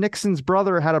Nixon's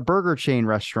brother had a burger chain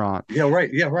restaurant. Yeah, right.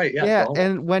 Yeah, right. Yeah, Yeah, Donald.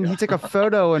 and when Yeah, he took a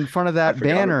photo in front of I that forgot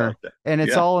banner, about that. and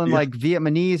it's Yeah, all in yeah, like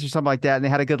Vietnamese or something like that, and they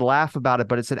had a good laugh about it,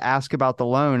 but it said "Ask about the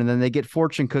loan," and then they get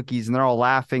fortune cookies, and they're all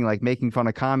laughing, like making fun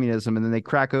of communism, and then they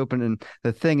crack open and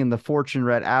the thing, and the fortune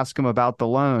read "Ask him about the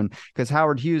loan," because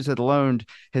Howard Hughes had loaned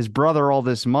his brother all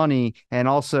this money, and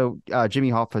also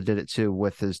Jimmy Hoffa did it too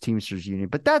with his Teamsters union.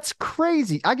 But that's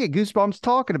crazy. I get goosebumps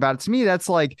talking about it. To me, that's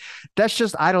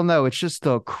just, I don't know. It's just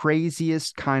the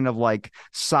craziest kind of like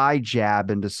side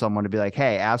jab into someone to be like,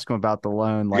 hey, ask him about the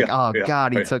loan. Like, yeah, oh yeah,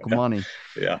 God, he yeah, took money.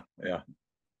 yeah, yeah.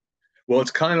 Well,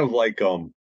 it's kind of like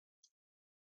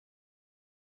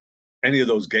any of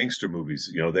those gangster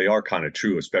movies, they are kind of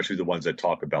true, especially the ones that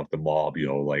talk about the mob,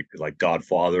 like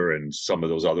Godfather and some of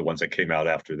those other ones that came out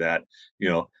after that, you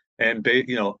know, and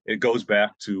it goes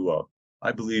back to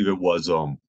I believe it was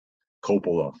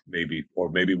Coppola, maybe, or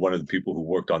maybe one of the people who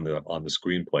worked on the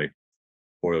screenplay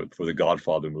for the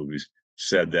Godfather movies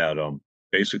said that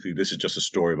basically this is just a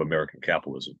story of American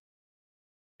capitalism.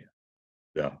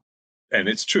 Yeah, and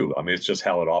it's true. I mean, it's just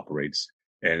how it operates.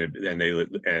 And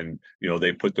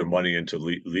they put their money into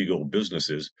legal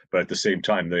businesses, but at the same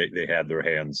time they had their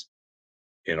hands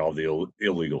in all the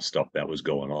illegal stuff that was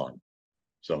going on.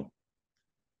 So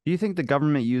Do you think the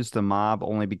government used the mob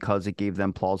only because it gave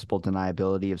them plausible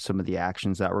deniability of some of the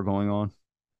actions that were going on?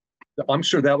 I'm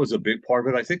sure that was a big part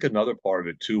of it. I think another part of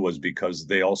it too was because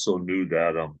they also knew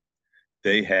that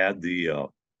they had the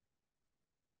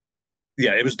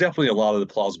yeah, it was definitely a lot of the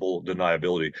plausible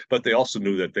deniability, but they also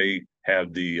knew that they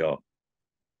had the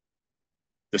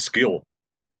skill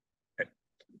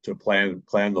to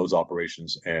plan those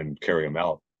operations and carry them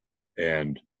out.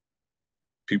 And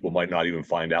people might not even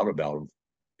find out about them,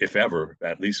 if ever,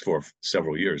 at least for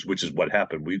several years, which is what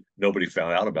happened. Nobody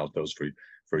found out about those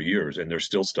for years, and there's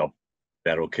still stuff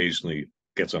that occasionally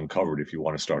gets uncovered if you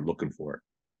want to start looking for it.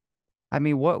 I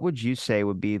mean, what would you say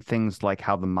would be things like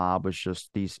how the mob was just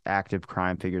these active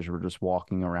crime figures were just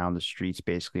walking around the streets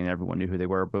basically and everyone knew who they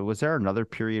were? But was there another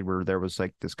period where there was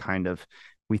like this kind of,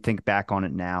 we think back on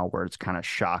it now where it's kind of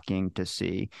shocking to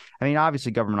see? I mean,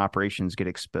 obviously government operations get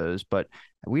exposed, but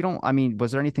we don't, I mean,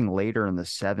 was there anything later in the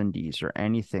 70s or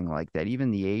anything like that? Even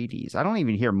the 80s? I don't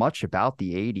even hear much about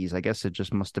the 80s. I guess it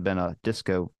just must have been a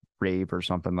disco rave or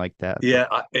something like that.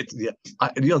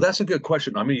 But That's a good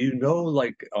question. I mean,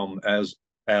 like as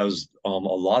a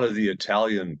lot of the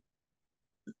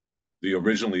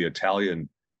originally Italian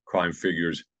crime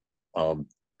figures um,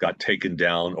 got taken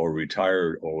down or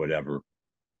retired or whatever.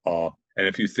 And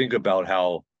if you think about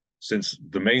how, since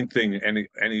the main thing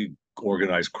any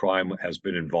organized crime has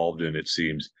been involved in, it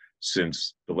seems,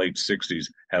 since the late '60s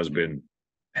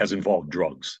has involved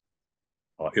drugs,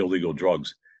 illegal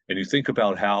drugs. And you think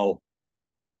about how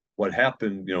what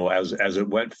happened, as it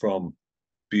went from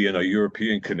being a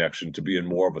European connection to being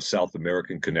more of a South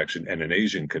American connection and an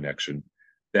Asian connection,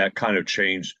 that kind of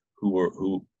changed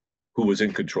who was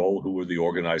in control, who were the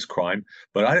organized crime.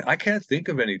 But I can't think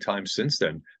of any time since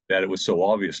then that it was so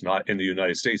obvious. Not in the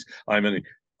United States. I mean,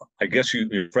 I guess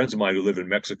friends of mine who live in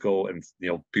Mexico and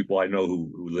people I know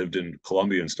who lived in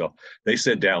Colombia and stuff, they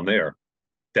said down there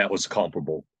that was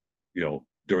comparable,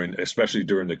 especially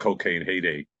during the cocaine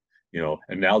heyday,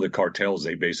 and now the cartels,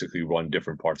 they basically run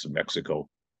different parts of Mexico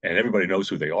and everybody knows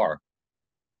who they are,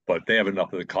 but they have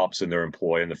enough of the cops in their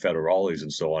employ and the federales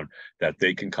and so on that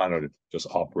they can kind of just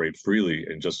operate freely,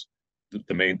 and just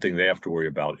the main thing they have to worry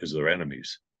about is their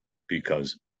enemies,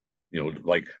 because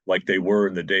like they were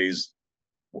in the days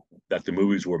that the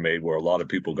movies were made, where a lot of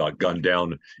people got gunned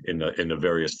down in the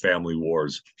various family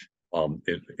wars, in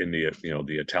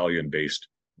the Italian based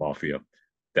mafia.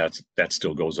 That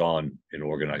still goes on in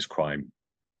organized crime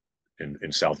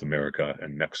in South America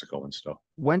and Mexico and stuff.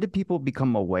 when did people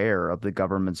become aware of the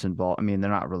government's involved? I mean, they're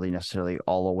not really necessarily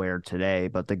all aware today,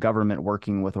 but the government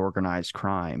working with organized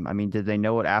crime. I mean, did they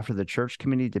know it after the church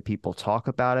committee? Did people talk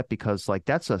about it? Because like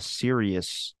that's a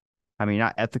serious, I mean,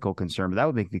 not ethical concern, but that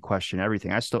would make me question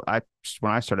everything.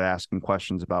 When I started asking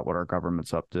questions about what our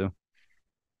government's up to.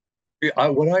 Yeah,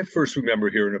 when I first remember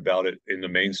hearing about it in the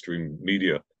mainstream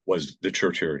media was the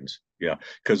church hearings. Yeah,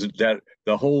 because that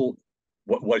the whole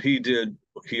what he did,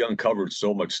 he uncovered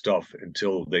so much stuff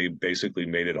until they basically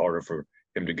made it harder for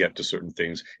him to get to certain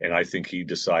things. And I think he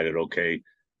decided, okay,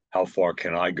 how far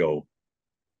can I go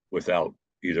without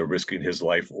either risking his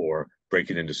life or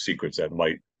breaking into secrets that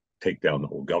might take down the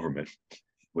whole government,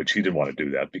 which he didn't want to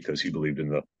do that because he believed in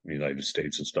the United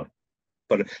States and stuff.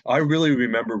 But I really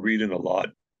remember reading a lot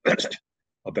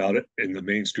about it in the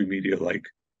mainstream media, like,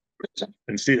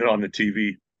 and seeing it on the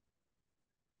TV.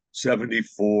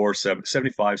 74,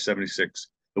 75, 76.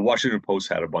 The Washington Post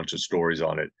had a bunch of stories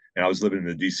on it. And I was living in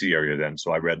the DC area then.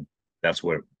 So I read, that's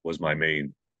what was my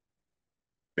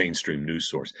mainstream news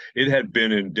source. It had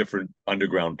been in different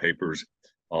underground papers,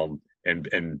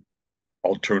 and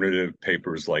alternative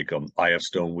papers like IF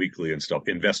Stone Weekly and stuff,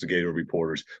 investigative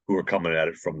reporters who were coming at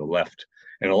it from the left.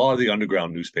 And a lot of the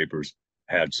underground newspapers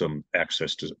had some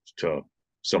access to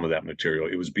some of that material.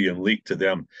 It was being leaked to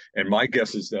them. And my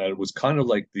guess is that it was kind of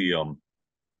like the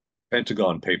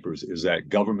Pentagon Papers, is that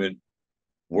government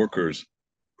workers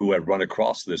who had run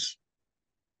across this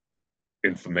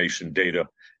information data,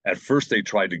 at first they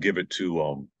tried to give it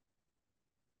to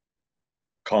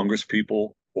Congress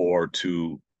people or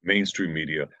to mainstream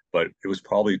media, but it was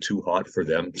probably too hot for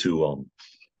them to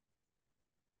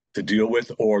deal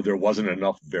with, or there wasn't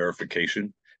enough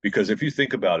verification. Because if you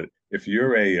think about it, if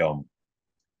you're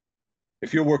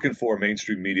working for a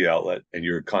mainstream media outlet and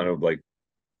you're kind of like,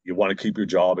 you want to keep your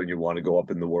job and you want to go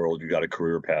up in the world, you got a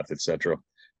career path, etc.,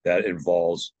 that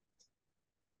involves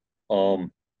it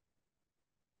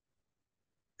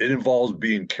involves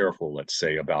being careful, let's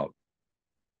say, about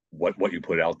what you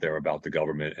put out there about the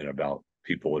government and about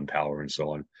people in power and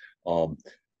so on.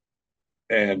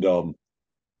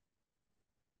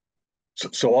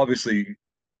 So obviously,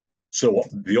 so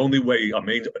the only way a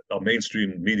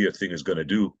mainstream media thing is going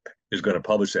to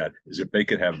publish that is if they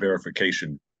can have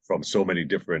verification from so many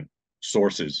different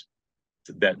sources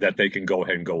that they can go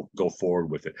ahead and go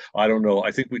forward with it. I don't know.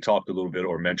 I think we talked a little bit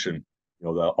or mentioned,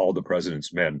 All the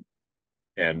President's Men,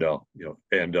 and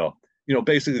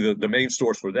basically the main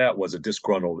source for that was a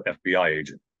disgruntled FBI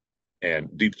agent.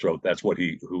 And Deep Throat, that's who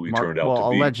he turned out to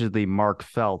be. Allegedly Mark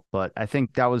Felt, but I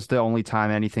think that was the only time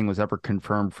anything was ever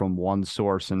confirmed from one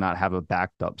source and not have a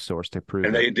backed up source to prove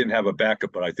and it. They didn't have a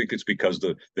backup, but I think it's because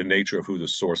the nature of who the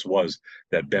source was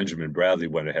that Benjamin Bradley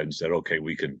went ahead and said, okay,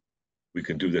 we can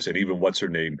do this. And even what's her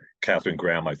name, Katharine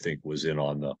Graham, I think, was in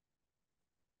on the,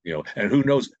 and who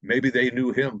knows, maybe they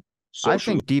knew him socially. I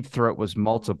think Deep Throat was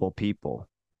multiple people.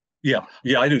 Yeah,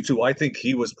 I do too. I think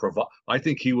he was the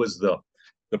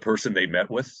person they met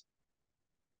with.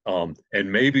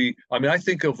 And maybe, I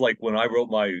think of like when I wrote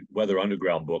my Weather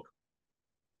Underground book,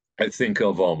 I think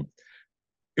of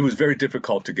it was very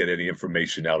difficult to get any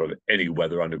information out of any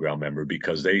Weather Underground member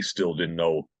because they still didn't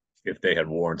know if they had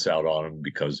warrants out on them,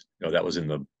 because that was in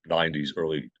the 90s,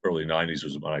 early 90s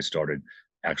was when I started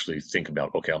actually thinking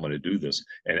about, okay, I'm going to do this,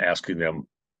 and asking them.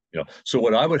 So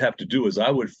what I would have to do is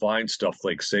I would find stuff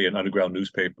like, say, in underground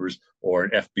newspapers or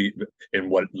in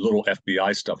what little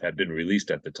FBI stuff had been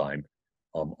released at the time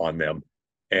on them,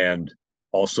 and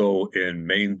also in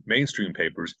mainstream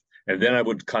papers. And then I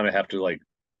would kind of have to like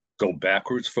go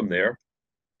backwards from there.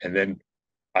 And then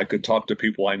I could talk to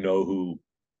people I knew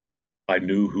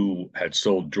who had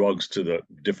sold drugs to the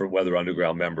different Weather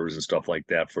Underground members and stuff like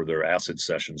that for their acid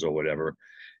sessions or whatever.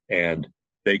 And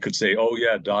they could say, oh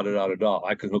yeah,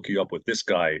 I can hook you up with this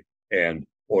guy,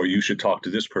 or you should talk to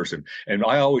this person. And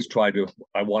I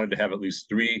wanted to have at least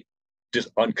 3 just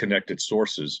unconnected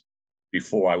sources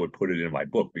before I would put it in my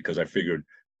book, because I figured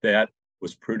that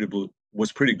was pretty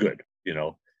good,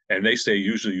 And they say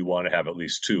usually you want to have at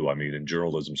least 2. In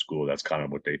journalism school, that's kind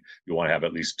of you want to have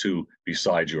at least 2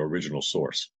 besides your original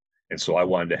source. And so I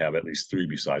wanted to have at least 3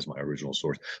 besides my original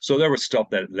source. So there was stuff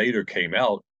that later came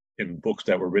out in books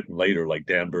that were written later, like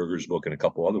Dan Berger's book and a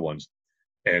couple other ones,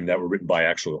 and that were written by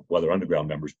actual Weather Underground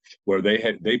members, where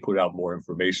they put out more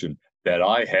information that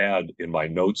I had in my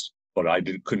notes, but I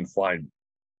couldn't find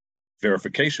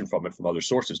verification from it from other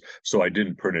sources, so I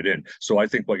didn't print it in. So I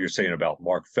think what you're saying about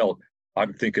Mark Felt,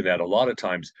 I'm thinking that a lot of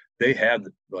times they had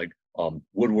like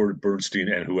Woodward, Bernstein,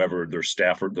 and whoever their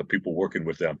staffer, the people working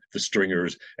with them, the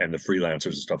stringers and the freelancers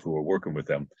and stuff who were working with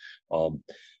them.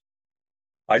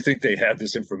 I think they had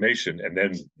this information, and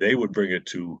then they would bring it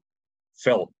to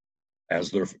Felt and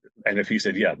if he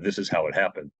said, yeah, this is how it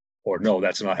happened, or no,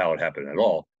 that's not how it happened at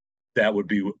all, that would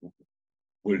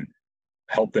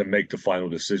help them make the final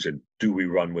decision. Do we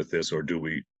run with this, or do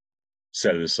we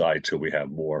set it aside till we have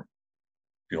more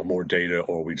data,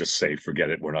 or we just say, forget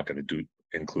it, we're not going to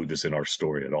include this in our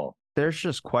story at all? There's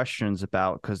just questions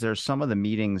about, because there's some of the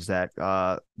meetings that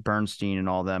Bernstein and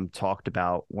all them talked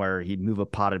about where he'd move a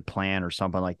potted plant or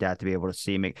something like that to be able to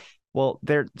see me. Well,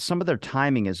 some of their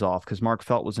timing is off because Mark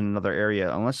Felt was in another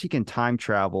area. Unless he can time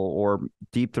travel, or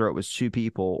Deep Throat was 2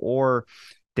 people, or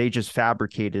they just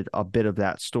fabricated a bit of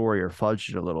that story or fudged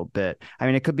it a little bit. I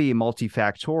mean, it could be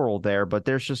multifactorial there, but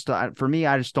there's just, for me,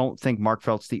 I just don't think Mark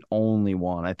Felt's the only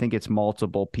one. I think it's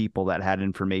multiple people that had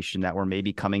information that were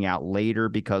maybe coming out later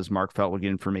because Mark Felt would get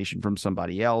information from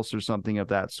somebody else or something of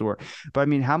that sort. But I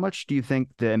mean, how much do you think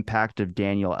the impact of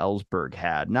Daniel Ellsberg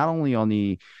had, not only on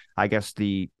the, I guess,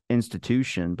 the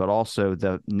institution, but also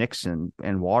the Nixon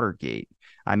and Watergate?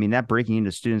 I mean, that breaking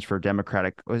into students for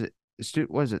Democratic, was it?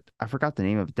 I forgot the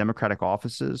name of Democratic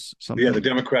offices. Something. Yeah, the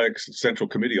Democratic Central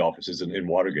Committee offices in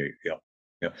Watergate. Yeah,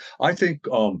 yeah. I think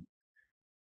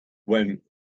when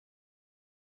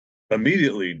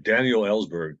immediately Daniel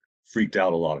Ellsberg freaked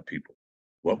out a lot of people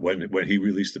when he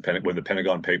released when the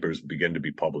Pentagon Papers began to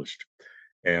be published,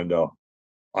 and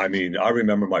I mean, I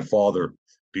remember my father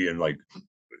being like,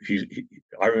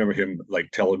 I remember him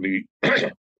like telling me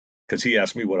because he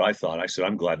asked me what I thought. I said,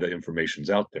 I'm glad the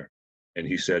information's out there, and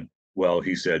he said, well,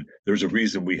 he said, there's a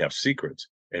reason we have secrets.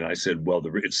 And I said, well,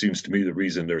 it seems to me the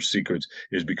reason there's secrets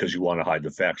is because you want to hide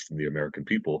the facts from the American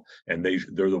people, and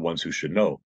they're the ones who should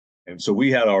know. And so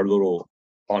we had our little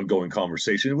ongoing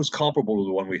conversation. It was comparable to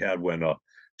the one we had when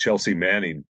Chelsea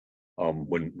Manning,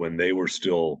 when they were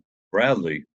still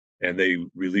Bradley, and they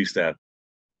released that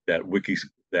WikiLeaks.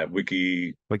 The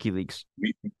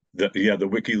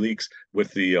WikiLeaks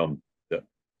with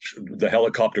the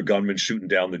helicopter gunman shooting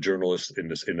down the journalist in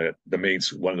the main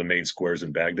one of the main squares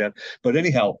in Baghdad. But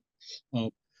anyhow,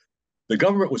 the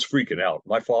government was freaking out.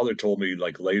 My father told me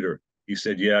like later. He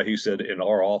said, "Yeah," he said, "in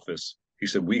our office, he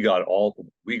said we got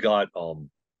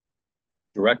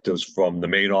directives from the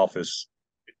main office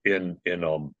in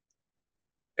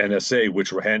NSA,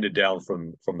 which were handed down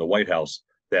from the White House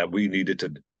that we needed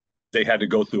to. They had to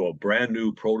go through a brand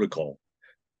new protocol.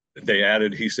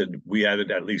 He said, we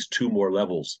added at least 2 more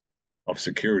levels of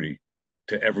security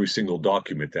to every single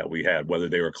document that we had, whether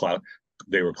they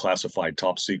were classified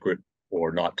top secret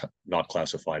or not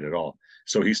classified at all.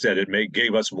 So he said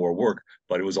gave us more work,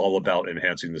 but it was all about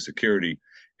enhancing the security.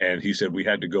 And he said we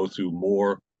had to go through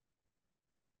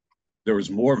there was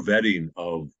more vetting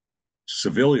of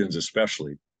civilians,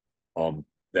 especially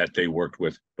that they worked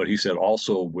with. But he said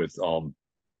also with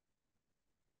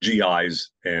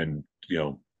GIs and,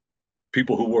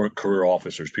 people who weren't career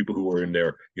officers, people who were in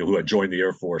there, who had joined the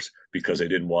Air Force because they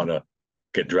didn't want to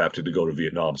get drafted to go to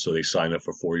Vietnam. So they signed up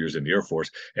for 4 years in the Air Force,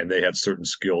 and they had certain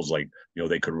skills like,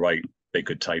 they could write, they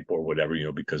could type or whatever,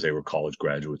 because they were college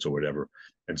graduates or whatever.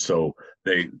 And so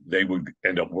they would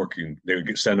end up working, they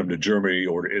would send them to Germany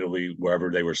or to Italy,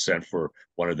 wherever they were sent for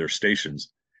one of their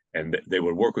stations. And they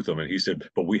would work with them. And he said,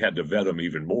 but we had to vet them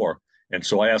even more. And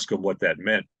so I asked him what that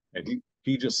meant. And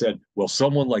he just said, well,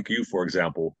 someone like you, for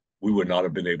example, we would not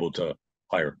have been able to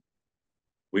hire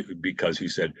because he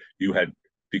said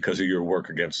because of your work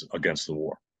against the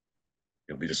war,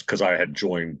 just because I had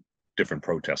joined different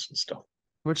protests and stuff.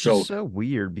 Which is so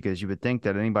weird because you would think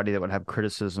that anybody that would have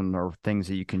criticism or things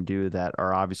that you can do that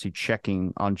are obviously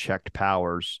checking unchecked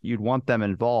powers, you'd want them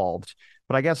involved.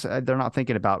 But I guess they're not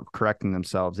thinking about correcting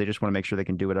themselves. They just want to make sure they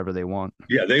can do whatever they want.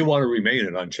 Yeah, they want to remain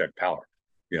an unchecked power.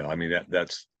 Yeah, I mean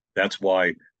that's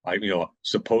why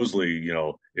supposedly,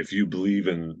 if you believe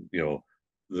in,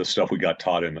 the stuff we got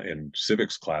taught in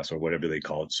civics class or whatever they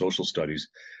call it, social studies,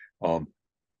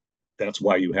 that's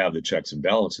why you have the checks and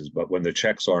balances. But when the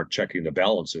checks aren't checking the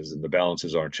balances and the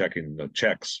balances aren't checking the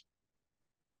checks,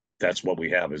 that's what we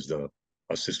have is a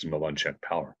system of unchecked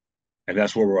power. And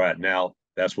that's where we're at now.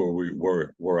 That's where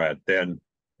we're at then.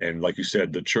 And like you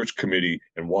said, the Church Committee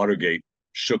and Watergate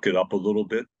shook it up a little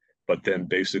bit, but then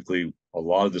basically a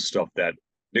lot of the stuff that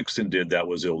Nixon did that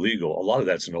was illegal, a lot of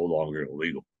that's no longer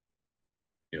illegal.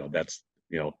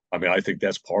 I think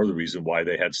that's part of the reason why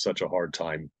they had such a hard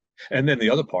time. And then the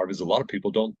other part is a lot of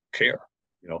people don't care.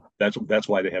 That's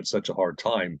why they had such a hard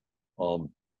time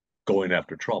going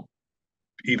after Trump,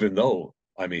 even though,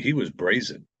 he was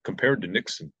brazen compared to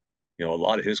Nixon. A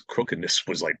lot of his crookedness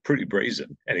was like pretty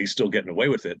brazen, and he's still getting away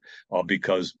with it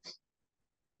because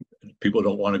people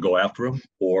don't want to go after him,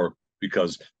 or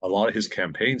because a lot of his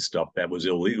campaign stuff that was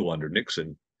illegal under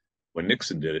Nixon, when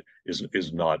Nixon did it,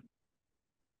 is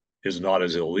not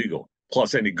as illegal.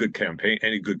 Plus, any good campaign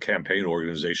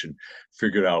organization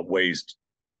figured out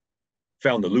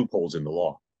found the loopholes in the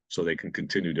law, so they can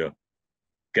continue to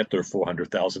get their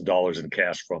 $400,000 in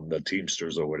cash from the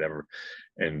Teamsters or whatever,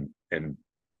 and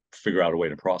figure out a way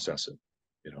to process it.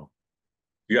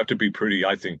 You have to be pretty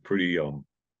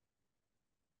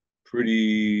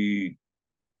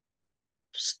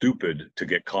stupid to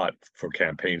get caught for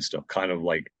campaign stuff, kind of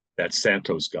like that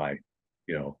Santos guy.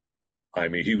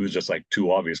 He was just like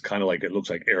too obvious, kind of like it looks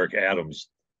like Eric Adams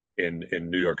in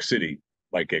New York City,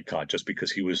 might get caught just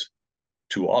because he was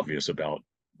too obvious about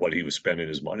what he was spending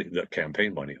his money, the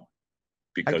campaign money on.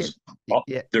 I get, Because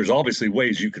yeah, there's obviously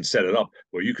ways you can set it up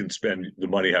where you can spend the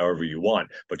money however you want,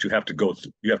 but you have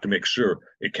to make sure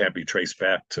it can't be traced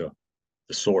back to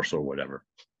the source or whatever.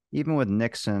 even with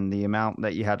Nixon, the amount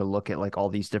that you had to look at like all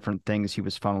these different things he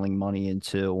was funneling money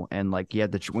into, and like you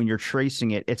had to when you're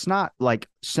tracing it, it's not like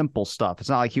simple stuff. It's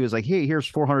not like he was like, "Hey,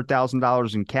 here's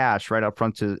 $400,000 in cash right up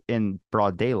front to in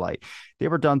broad daylight." They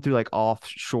were done through like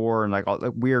offshore and like all,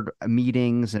 like weird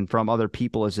meetings and from other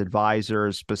people as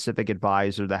advisors, specific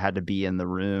advisor that had to be in the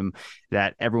room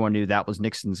that everyone knew that was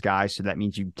Nixon's guy. So that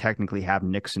means you technically have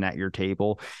Nixon at your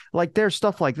table. Like there's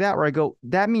stuff like that where I go,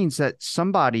 that means that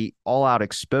somebody all out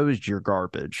exposed your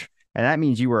garbage. And that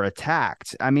means you were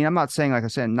attacked. I mean, I'm not saying, like I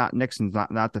said, not Nixon's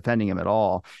not defending him at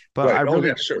all, but Right. I Oh yeah,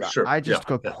 really, sure, sure. I Yeah, just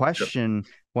go yeah, sure. question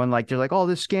when like they're like, oh,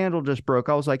 this scandal just broke.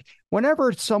 I was like, whenever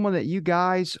it's someone that you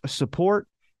guys support,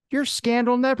 your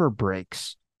scandal never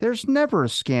breaks. There's never a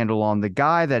scandal on the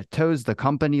guy that toes the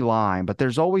company line, but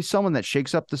there's always someone that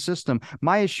shakes up the system.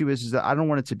 My issue is that I don't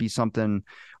want it to be something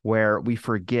where we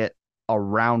forget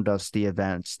around us the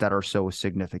events that are so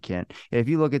significant. If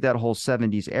you look at that whole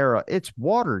 70s era, it's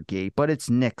Watergate, but it's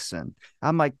Nixon.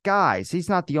 I'm like, guys, he's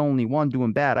not the only one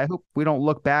doing bad. I hope we don't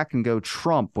look back and go,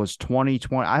 Trump was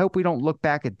 2020. I hope we don't look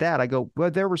back at that. I go, well,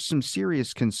 there were some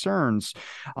serious concerns,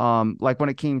 like when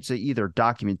it came to either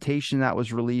documentation that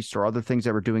was released or other things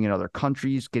that we're doing in other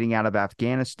countries, getting out of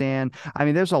Afghanistan. I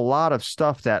mean, there's a lot of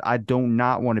stuff that I do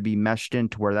not want to be meshed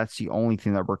into where that's the only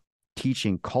thing that we're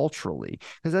teaching culturally,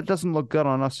 because that doesn't look good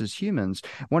on us as humans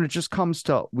when it just comes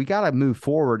to we got to move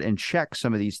forward and check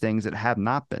some of these things that have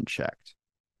not been checked.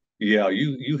 Yeah,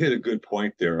 you hit a good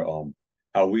point there.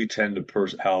 How we tend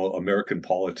to how American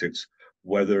politics,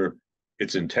 whether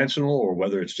it's intentional or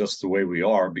whether it's just the way we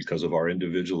are because of our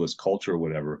individualist culture or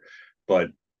whatever, but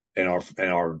and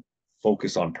our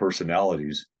focus on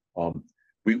personalities,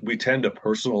 we tend to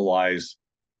personalize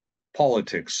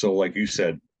politics. So, like you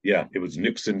said, yeah, it was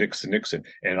Nixon, Nixon, Nixon,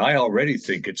 and I already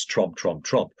think it's Trump, Trump,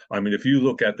 Trump. I mean, if you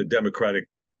look at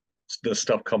the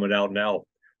stuff coming out now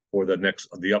for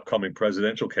the upcoming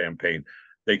presidential campaign,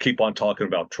 they keep on talking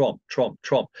about Trump, Trump,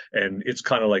 Trump, and it's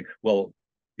kind of like, well,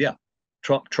 yeah,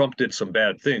 Trump did some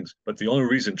bad things, but the only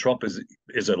reason Trump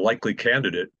is a likely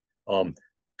candidate, um,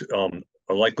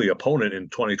 a likely opponent in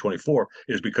 2024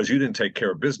 is because you didn't take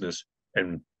care of business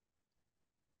and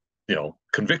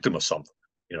convict him of something.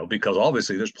 Because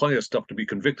obviously there's plenty of stuff to be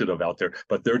convicted of out there,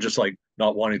 but they're just like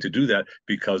not wanting to do that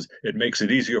because it makes it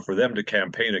easier for them to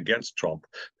campaign against Trump.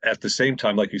 At the same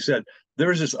time, like you said,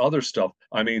 there's this other stuff.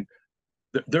 I mean,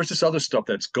 there's this other stuff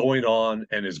that's going on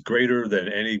and is greater than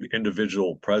any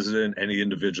individual president, any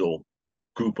individual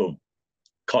group of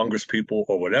Congress people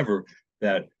or whatever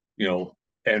that,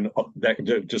 and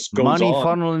that just goes Money on.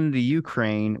 funneled into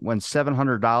Ukraine when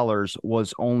 $700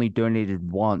 was only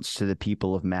donated once to the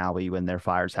people of Maui when their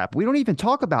fires happened. We don't even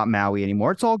talk about Maui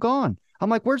anymore. It's all gone. I'm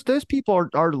like, where's those people?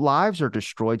 Our lives are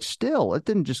destroyed still. It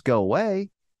didn't just go away.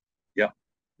 Yeah,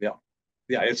 yeah.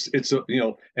 Yeah, it's a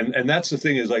and that's the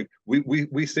thing is like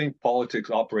we think politics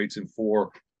operates in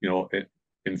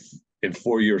in in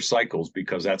 4 year cycles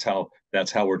because that's how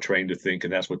we're trained to think,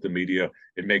 and that's what the media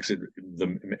it makes it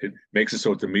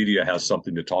so that the media has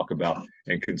something to talk about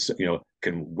and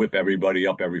can whip everybody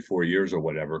up every 4 years or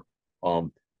whatever.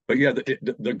 But yeah,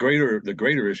 the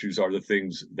greater issues are the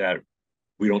things that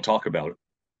we don't talk about,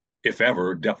 if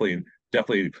ever.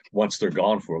 Definitely once they're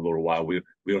gone for a little while, we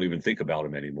don't even think about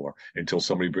them anymore until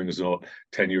somebody brings them up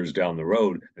 10 years down the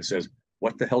road and says,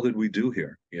 what the hell did we do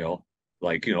here?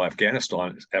 Like,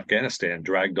 Afghanistan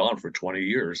dragged on for 20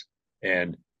 years.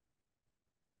 And,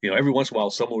 every once in a while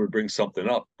someone would bring something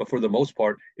up, but for the most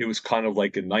part, it was kind of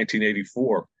like in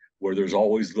 1984, where there's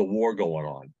always the war going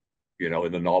on, in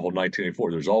the novel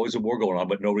 1984, there's always a war going on,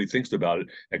 but nobody thinks about it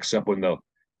except when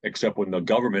the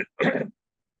government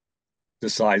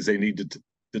decides they need to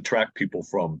detract people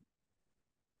from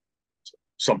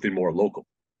something more local.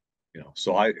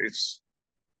 So it's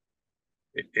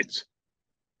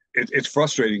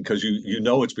frustrating because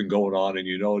it's been going on and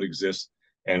it exists,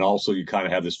 and also you kind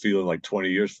of have this feeling like 20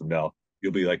 years from now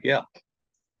you'll be like, yeah,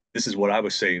 this is what I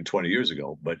was saying 20 years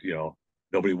ago, but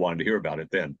nobody wanted to hear about it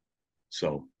then.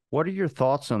 So what are your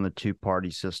thoughts on the two-party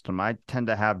system? I tend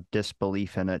to have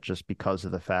disbelief in it just because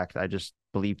of the fact I just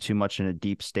believe too much in a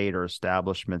deep state or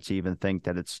establishment to even think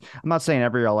that I'm not saying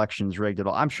every election is rigged at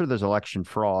all. I'm sure there's election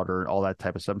fraud or all that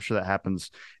type of stuff. I'm sure that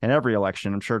happens in every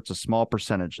election. I'm sure it's a small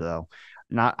percentage though.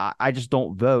 I just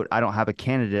don't vote. I don't have a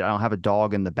candidate. I don't have a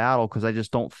dog in the battle because I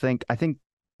just don't think, I think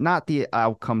not the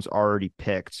outcomes already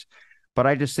picked, But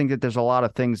I just think that there's a lot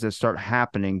of things that start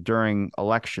happening during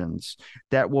elections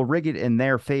that will rig it in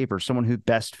their favor, someone who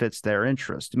best fits their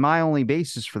interest. My only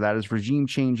basis for that is regime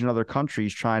change in other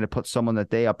countries trying to put someone that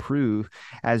they approve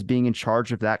as being in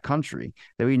charge of that country.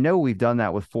 That we know we've done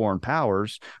that with foreign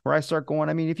powers, where I start going,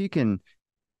 I mean, if you can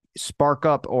spark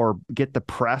up or get the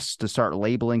press to start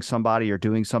labeling somebody or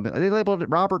doing something. They labeled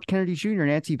Robert Kennedy Jr. an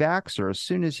anti-vaxxer as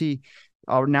soon as he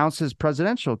announced his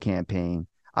presidential campaign.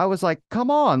 I was like,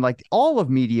 come on, like all of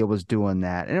media was doing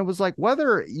that. And it was like,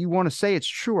 whether you want to say it's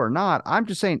true or not, I'm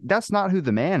just saying that's not who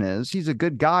the man is. He's a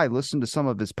good guy. Listen to some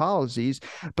of his policies,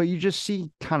 but you just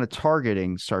see kind of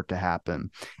targeting start to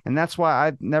happen. And that's why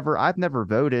I've never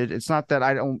voted. It's not that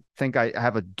I don't think I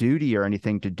have a duty or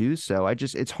anything to do so.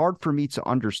 It's hard for me to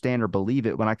understand or believe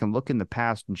it when I can look in the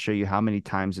past and show you how many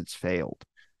times it's failed.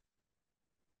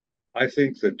 I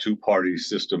think the two-party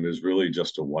system is really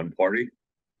just a one party.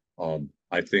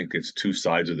 I think it's two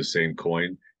sides of the same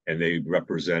coin, and they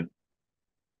represent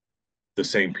the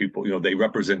same people. You know, they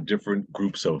represent different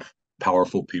groups of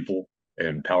powerful people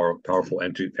and powerful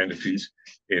entities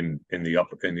in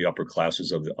the upper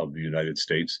classes of the United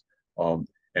States. And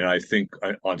I think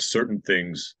on certain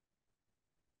things,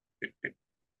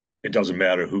 it doesn't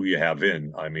matter who you have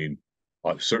in. I mean,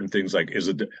 certain things like is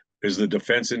the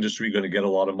defense industry going to get a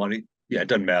lot of money? Yeah, it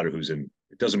doesn't matter who's in.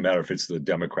 It doesn't matter if it's the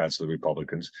Democrats or the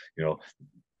Republicans. You know,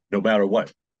 no matter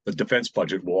what, the defense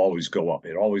budget will always go up.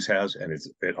 It always has, and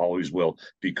it always will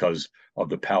because of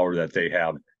the power that they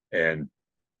have and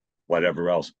whatever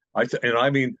else. And I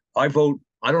mean, I vote.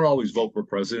 I don't always vote for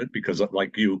president because,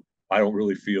 like you, I don't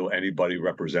really feel anybody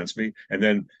represents me. And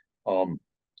then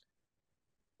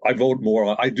I vote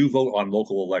more. I do vote on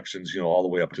local elections, you know, all the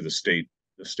way up to the state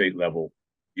level,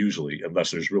 usually,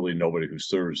 unless there's really nobody who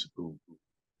serves who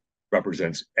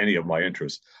represents any of my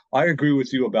interests. I agree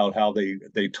with you about how they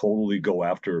totally go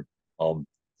after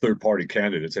third party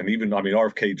candidates, and even I mean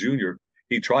RFK Jr.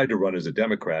 He tried to run as a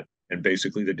Democrat, and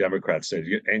basically the Democrats said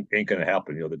ain't going to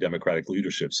happen. You know, the Democratic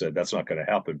leadership said that's not going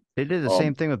to happen. They did the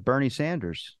same thing with Bernie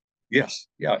Sanders. Yes,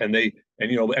 yeah, and you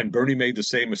know, and Bernie made the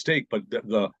same mistake. But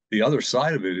the other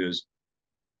side of it is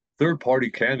third party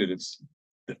candidates.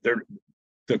 They're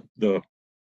the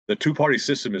two party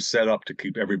system is set up to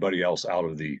keep everybody else out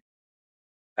of the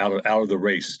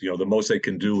race. You know, the most they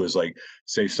can do is like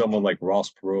say someone like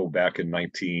Ross Perot back in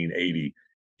 1980.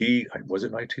 He was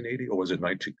it 1980 or was it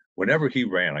 19? Whenever he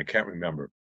ran, I can't remember.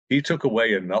 He took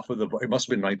away enough of the. It must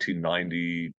have been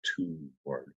 1992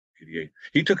 or 88.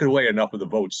 He took away enough of the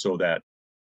votes so that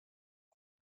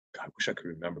God, I wish I could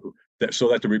remember who that so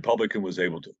that the Republican was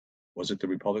able to. Was it the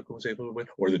Republican was able to win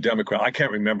or the Democrat? I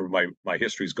can't remember. My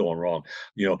history's going wrong,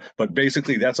 you know. But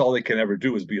basically, that's all they can ever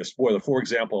do is be a spoiler. For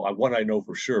example, one I know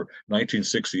for sure,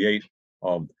 1968,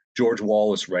 George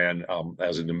Wallace ran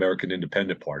as an American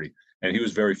Independent Party, and he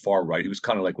was very far right. He was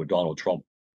kind of like what Donald Trump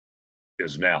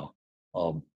is now,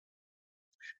 and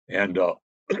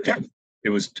it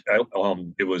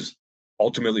was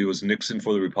ultimately it was Nixon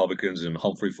for the Republicans and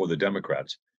Humphrey for the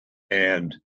Democrats,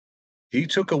 and he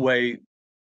took away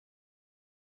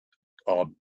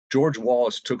George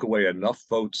Wallace took away enough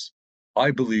votes,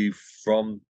 I believe,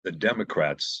 from the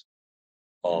Democrats.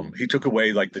 He took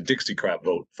away like the Dixiecrat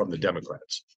vote from the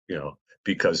Democrats, you know,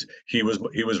 because he was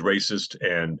racist,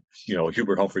 and you know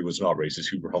Hubert Humphrey was not racist.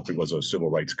 Hubert Humphrey was a civil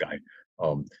rights guy,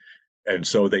 and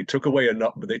so they took away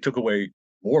enough, but they took away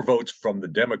more votes from the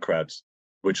Democrats,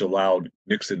 which allowed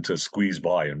Nixon to squeeze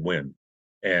by and win.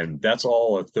 And that's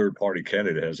all a third party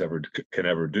candidate has ever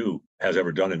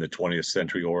done in the 20th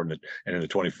century or in the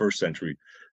 21st century.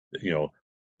 You know,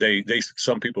 they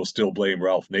some people still blame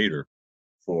Ralph Nader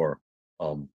for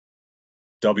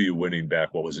W winning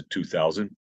back, what was it, 2000?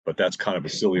 But that's kind of a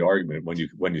silly argument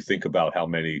when you think about how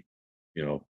many, you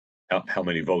know, how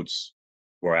many votes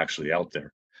were actually out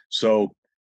there. So,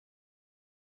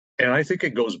 and I think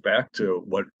it goes back to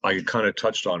what I kind of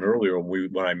touched on earlier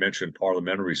when I mentioned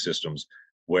parliamentary systems,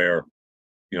 where,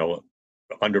 you know,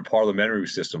 under parliamentary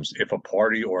systems, if a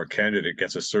party or a candidate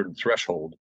gets a certain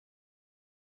threshold,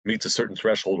 meets a certain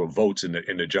threshold of votes in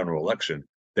the general election,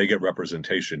 they get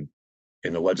representation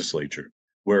in the legislature.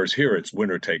 Whereas here it's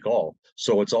winner take all.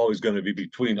 So it's always going to be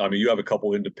between. I mean, you have a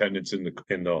couple independents in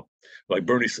the like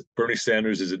Bernie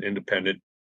Sanders is an independent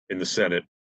in the Senate,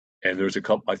 and there's a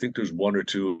couple. I think there's one or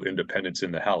two independents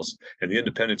in the House, and the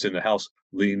independents in the House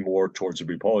lean more towards the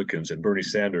Republicans, and Bernie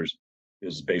Sanders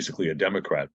is basically a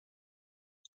Democrat.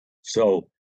 So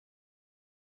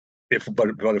if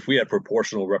if we had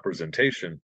proportional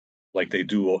representation like they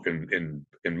do in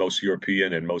most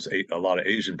European and a lot of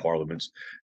Asian parliaments,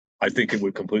 I think it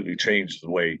would completely change the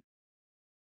way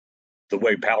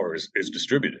power is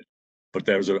distributed. but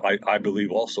I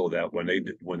believe also that when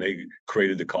they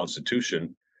created the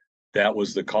Constitution, that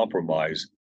was the compromise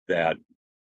that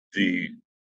the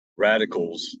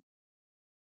radicals,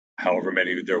 however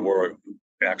many there were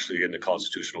actually in the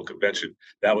Constitutional Convention,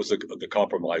 that was the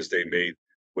compromise they made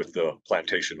with the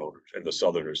plantation owners and the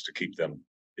Southerners to keep them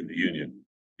in the Union,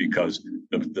 because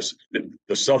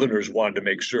the Southerners wanted to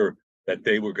make sure that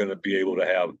they were going to be able to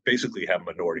have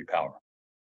minority power,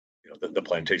 the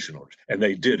plantation owners, and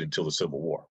they did until the Civil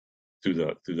War, through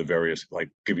the various, like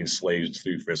giving slaves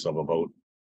 3/5 of a vote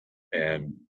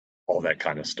and all that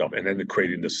kind of stuff, and then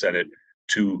creating the Senate,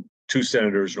 two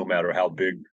senators, no matter how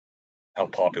big, how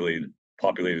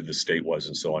populated the state was,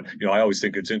 and so on. I always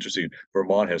think it's interesting.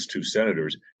 Vermont has two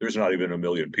senators. There's not even 1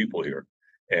 million people here,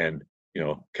 and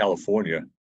California,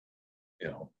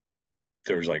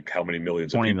 there's like how many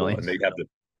millions of 20 people, million. and they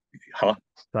have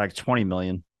like 20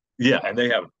 million. Yeah, and they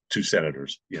have two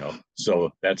senators.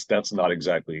 So that's not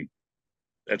exactly.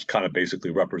 That's kind of basically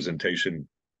representation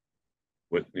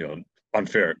with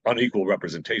unequal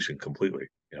representation completely.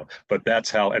 But that's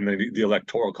how, and then the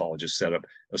Electoral College is set up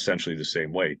essentially the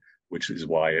same way, which is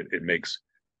why it makes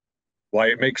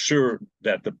sure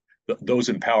that those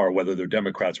in power, whether they're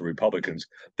Democrats or Republicans,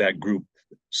 that group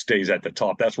stays at the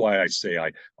top. That's why I say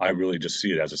I really just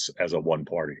see it as a one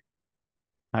party.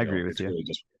 I agree with you. Really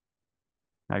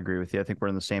I agree with you. I think we're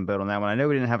in the same boat on that one. I know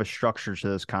we didn't have a structure to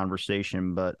this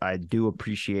conversation, but I do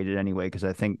appreciate it anyway, because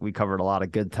I think we covered a lot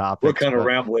of good topics. We're kind of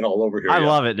rambling all over here. I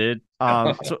love it, dude.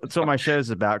 So what my show's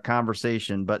about,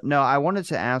 conversation. But no, I wanted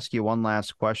to ask you one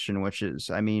last question, which is,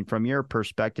 I mean, from your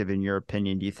perspective, in your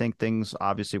opinion, do you think things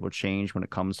obviously will change when it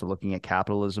comes to looking at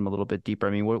capitalism a little bit deeper?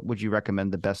 I mean, what would you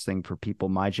recommend the best thing for people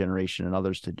my generation and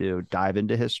others to do? Dive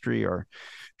into history or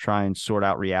try and sort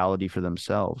out reality for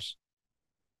themselves?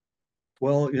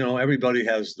 Well, everybody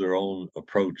has their own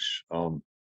approach. For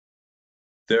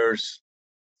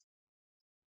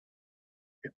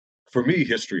me,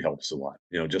 history helps a lot.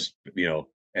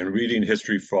 And reading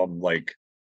history from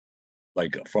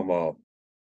from a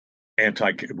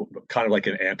kind of like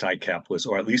an anti-capitalist,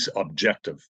 or at least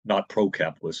objective, not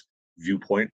pro-capitalist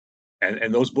viewpoint.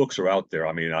 And those books are out there.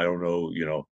 I mean, I don't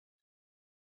know,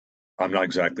 I'm not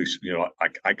exactly,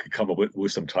 I could come up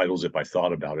with some titles if I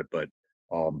thought about it, but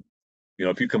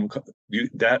if you come,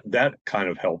 that kind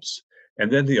of helps.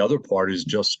 And then the other part is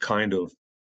just kind of,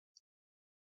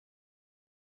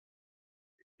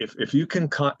 if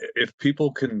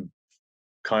people can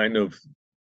kind of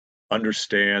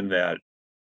understand that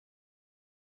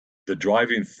the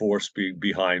driving force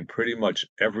behind pretty much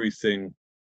everything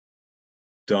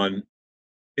done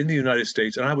in the United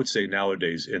States, and I would say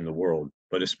nowadays in the world,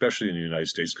 but especially in the United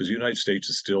States, because the United States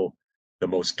is still the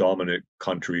most dominant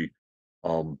country,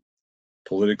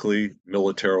 politically,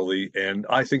 militarily, and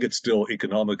I think it's still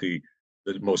economically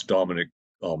the most dominant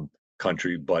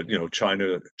country. But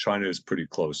China is pretty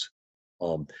close,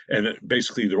 and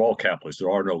basically they're all capitalist.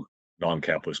 There are no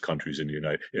non-capitalist countries in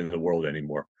the world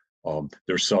anymore.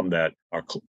 There's some that are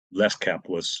less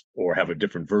capitalist or have a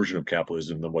different version of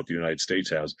capitalism than what the United States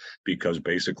has, because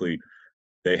basically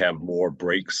they have more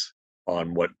brakes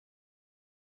on what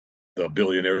the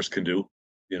billionaires can do.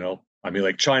 I mean,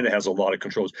 like China has a lot of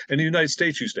controls, and the United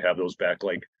States used to have those back,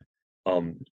 like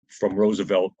from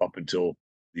Roosevelt up until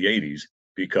the 80s,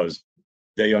 because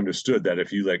they understood that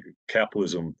if you let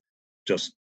capitalism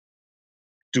just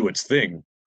do its thing,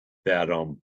 that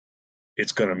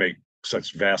it's going to make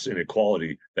such vast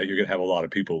inequality that you're going to have a lot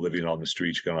of people living on the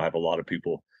streets. You're going to have a lot of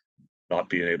people not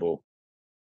being able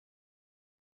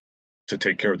to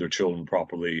take care of their children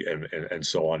properly, and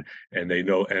so on. And they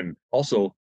know, and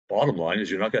also, bottom line is,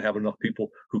 you're not going to have enough people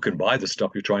who can buy the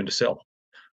stuff you're trying to sell,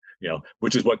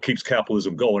 which is what keeps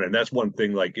capitalism going. And that's one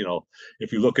thing, like,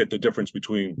 if you look at the difference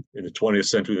between in the 20th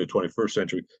century and the 21st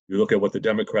century, you look at what the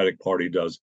Democratic Party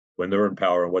does when they're in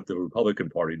power and what the Republican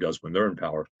Party does when they're in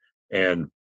power. And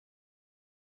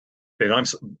I'm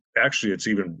actually, it's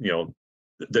even,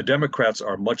 the Democrats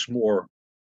are much more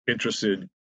interested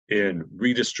in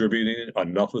redistributing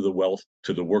enough of the wealth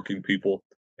to the working people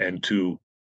and to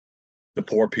the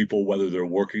poor people, whether they're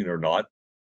working or not,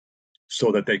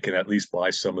 so that they can at least buy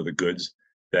some of the goods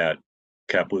that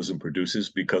capitalism produces.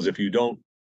 Because if you don't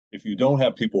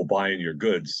have people buying your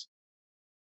goods,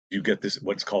 you get this,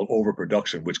 what's called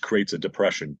overproduction, which creates a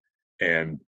depression.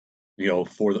 And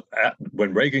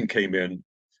when Reagan came in,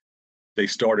 they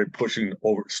started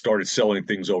selling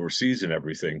things overseas and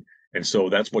everything. And so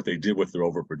that's what they did with their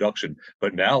overproduction.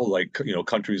 But now, like,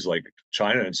 countries like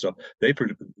China and stuff,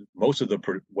 most of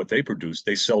what they produce,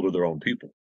 they sell to their own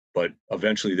people. But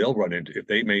eventually they'll run into,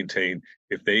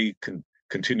 if they can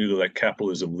continue to let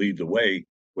capitalism lead the way,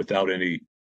 without any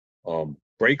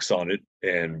brakes on it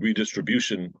and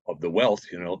redistribution of the wealth,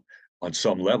 on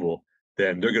some level,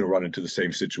 then they're going to run into the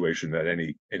same situation that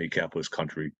any capitalist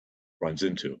country runs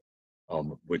into,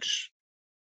 which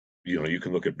you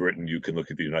can look at Britain, you can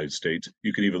look at the United States,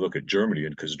 you can even look at Germany,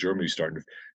 and because Germany's starting to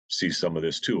see some of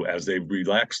this too, as they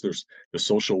relax the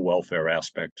social welfare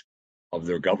aspect of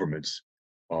their governments.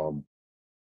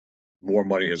 More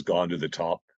money has gone to the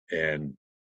top, and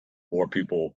more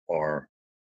people are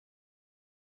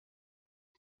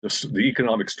the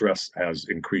economic stress has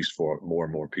increased for more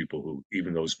and more people who,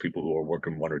 even those people who are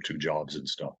working one or two jobs and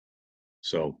stuff.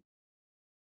 So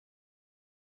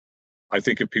I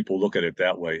think if people look at it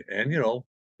that way, and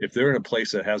if they're in a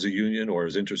place that has a union or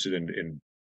is interested in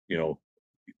you know,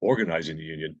 organizing the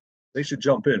union, they should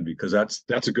jump in, because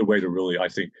that's a good way to really, I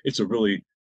think it's a really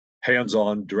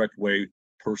hands-on, direct way,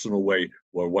 personal way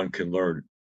where one can learn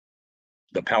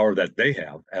the power that they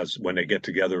have as when they get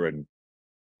together and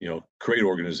create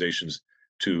organizations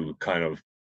to kind of,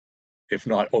 if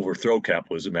not overthrow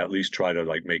capitalism, at least try to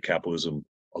like make capitalism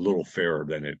a little fairer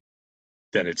than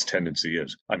its tendency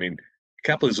is. I mean,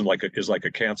 capitalism is like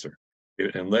a cancer.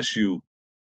 Unless you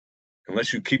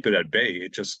keep it at bay,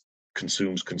 it just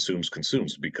consumes,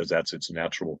 because that's its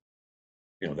natural.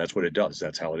 That's what it does.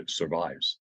 That's how it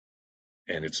survives.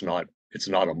 And it's not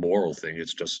a moral thing.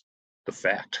 It's just the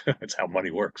fact. It's how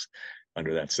money works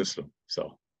under that system.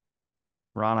 So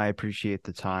Ron, I appreciate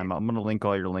the time. I'm going to link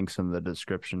all your links in the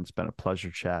description. It's been a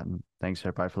pleasure chatting. Thanks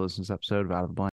everybody for listening to this episode of Out of the Blank.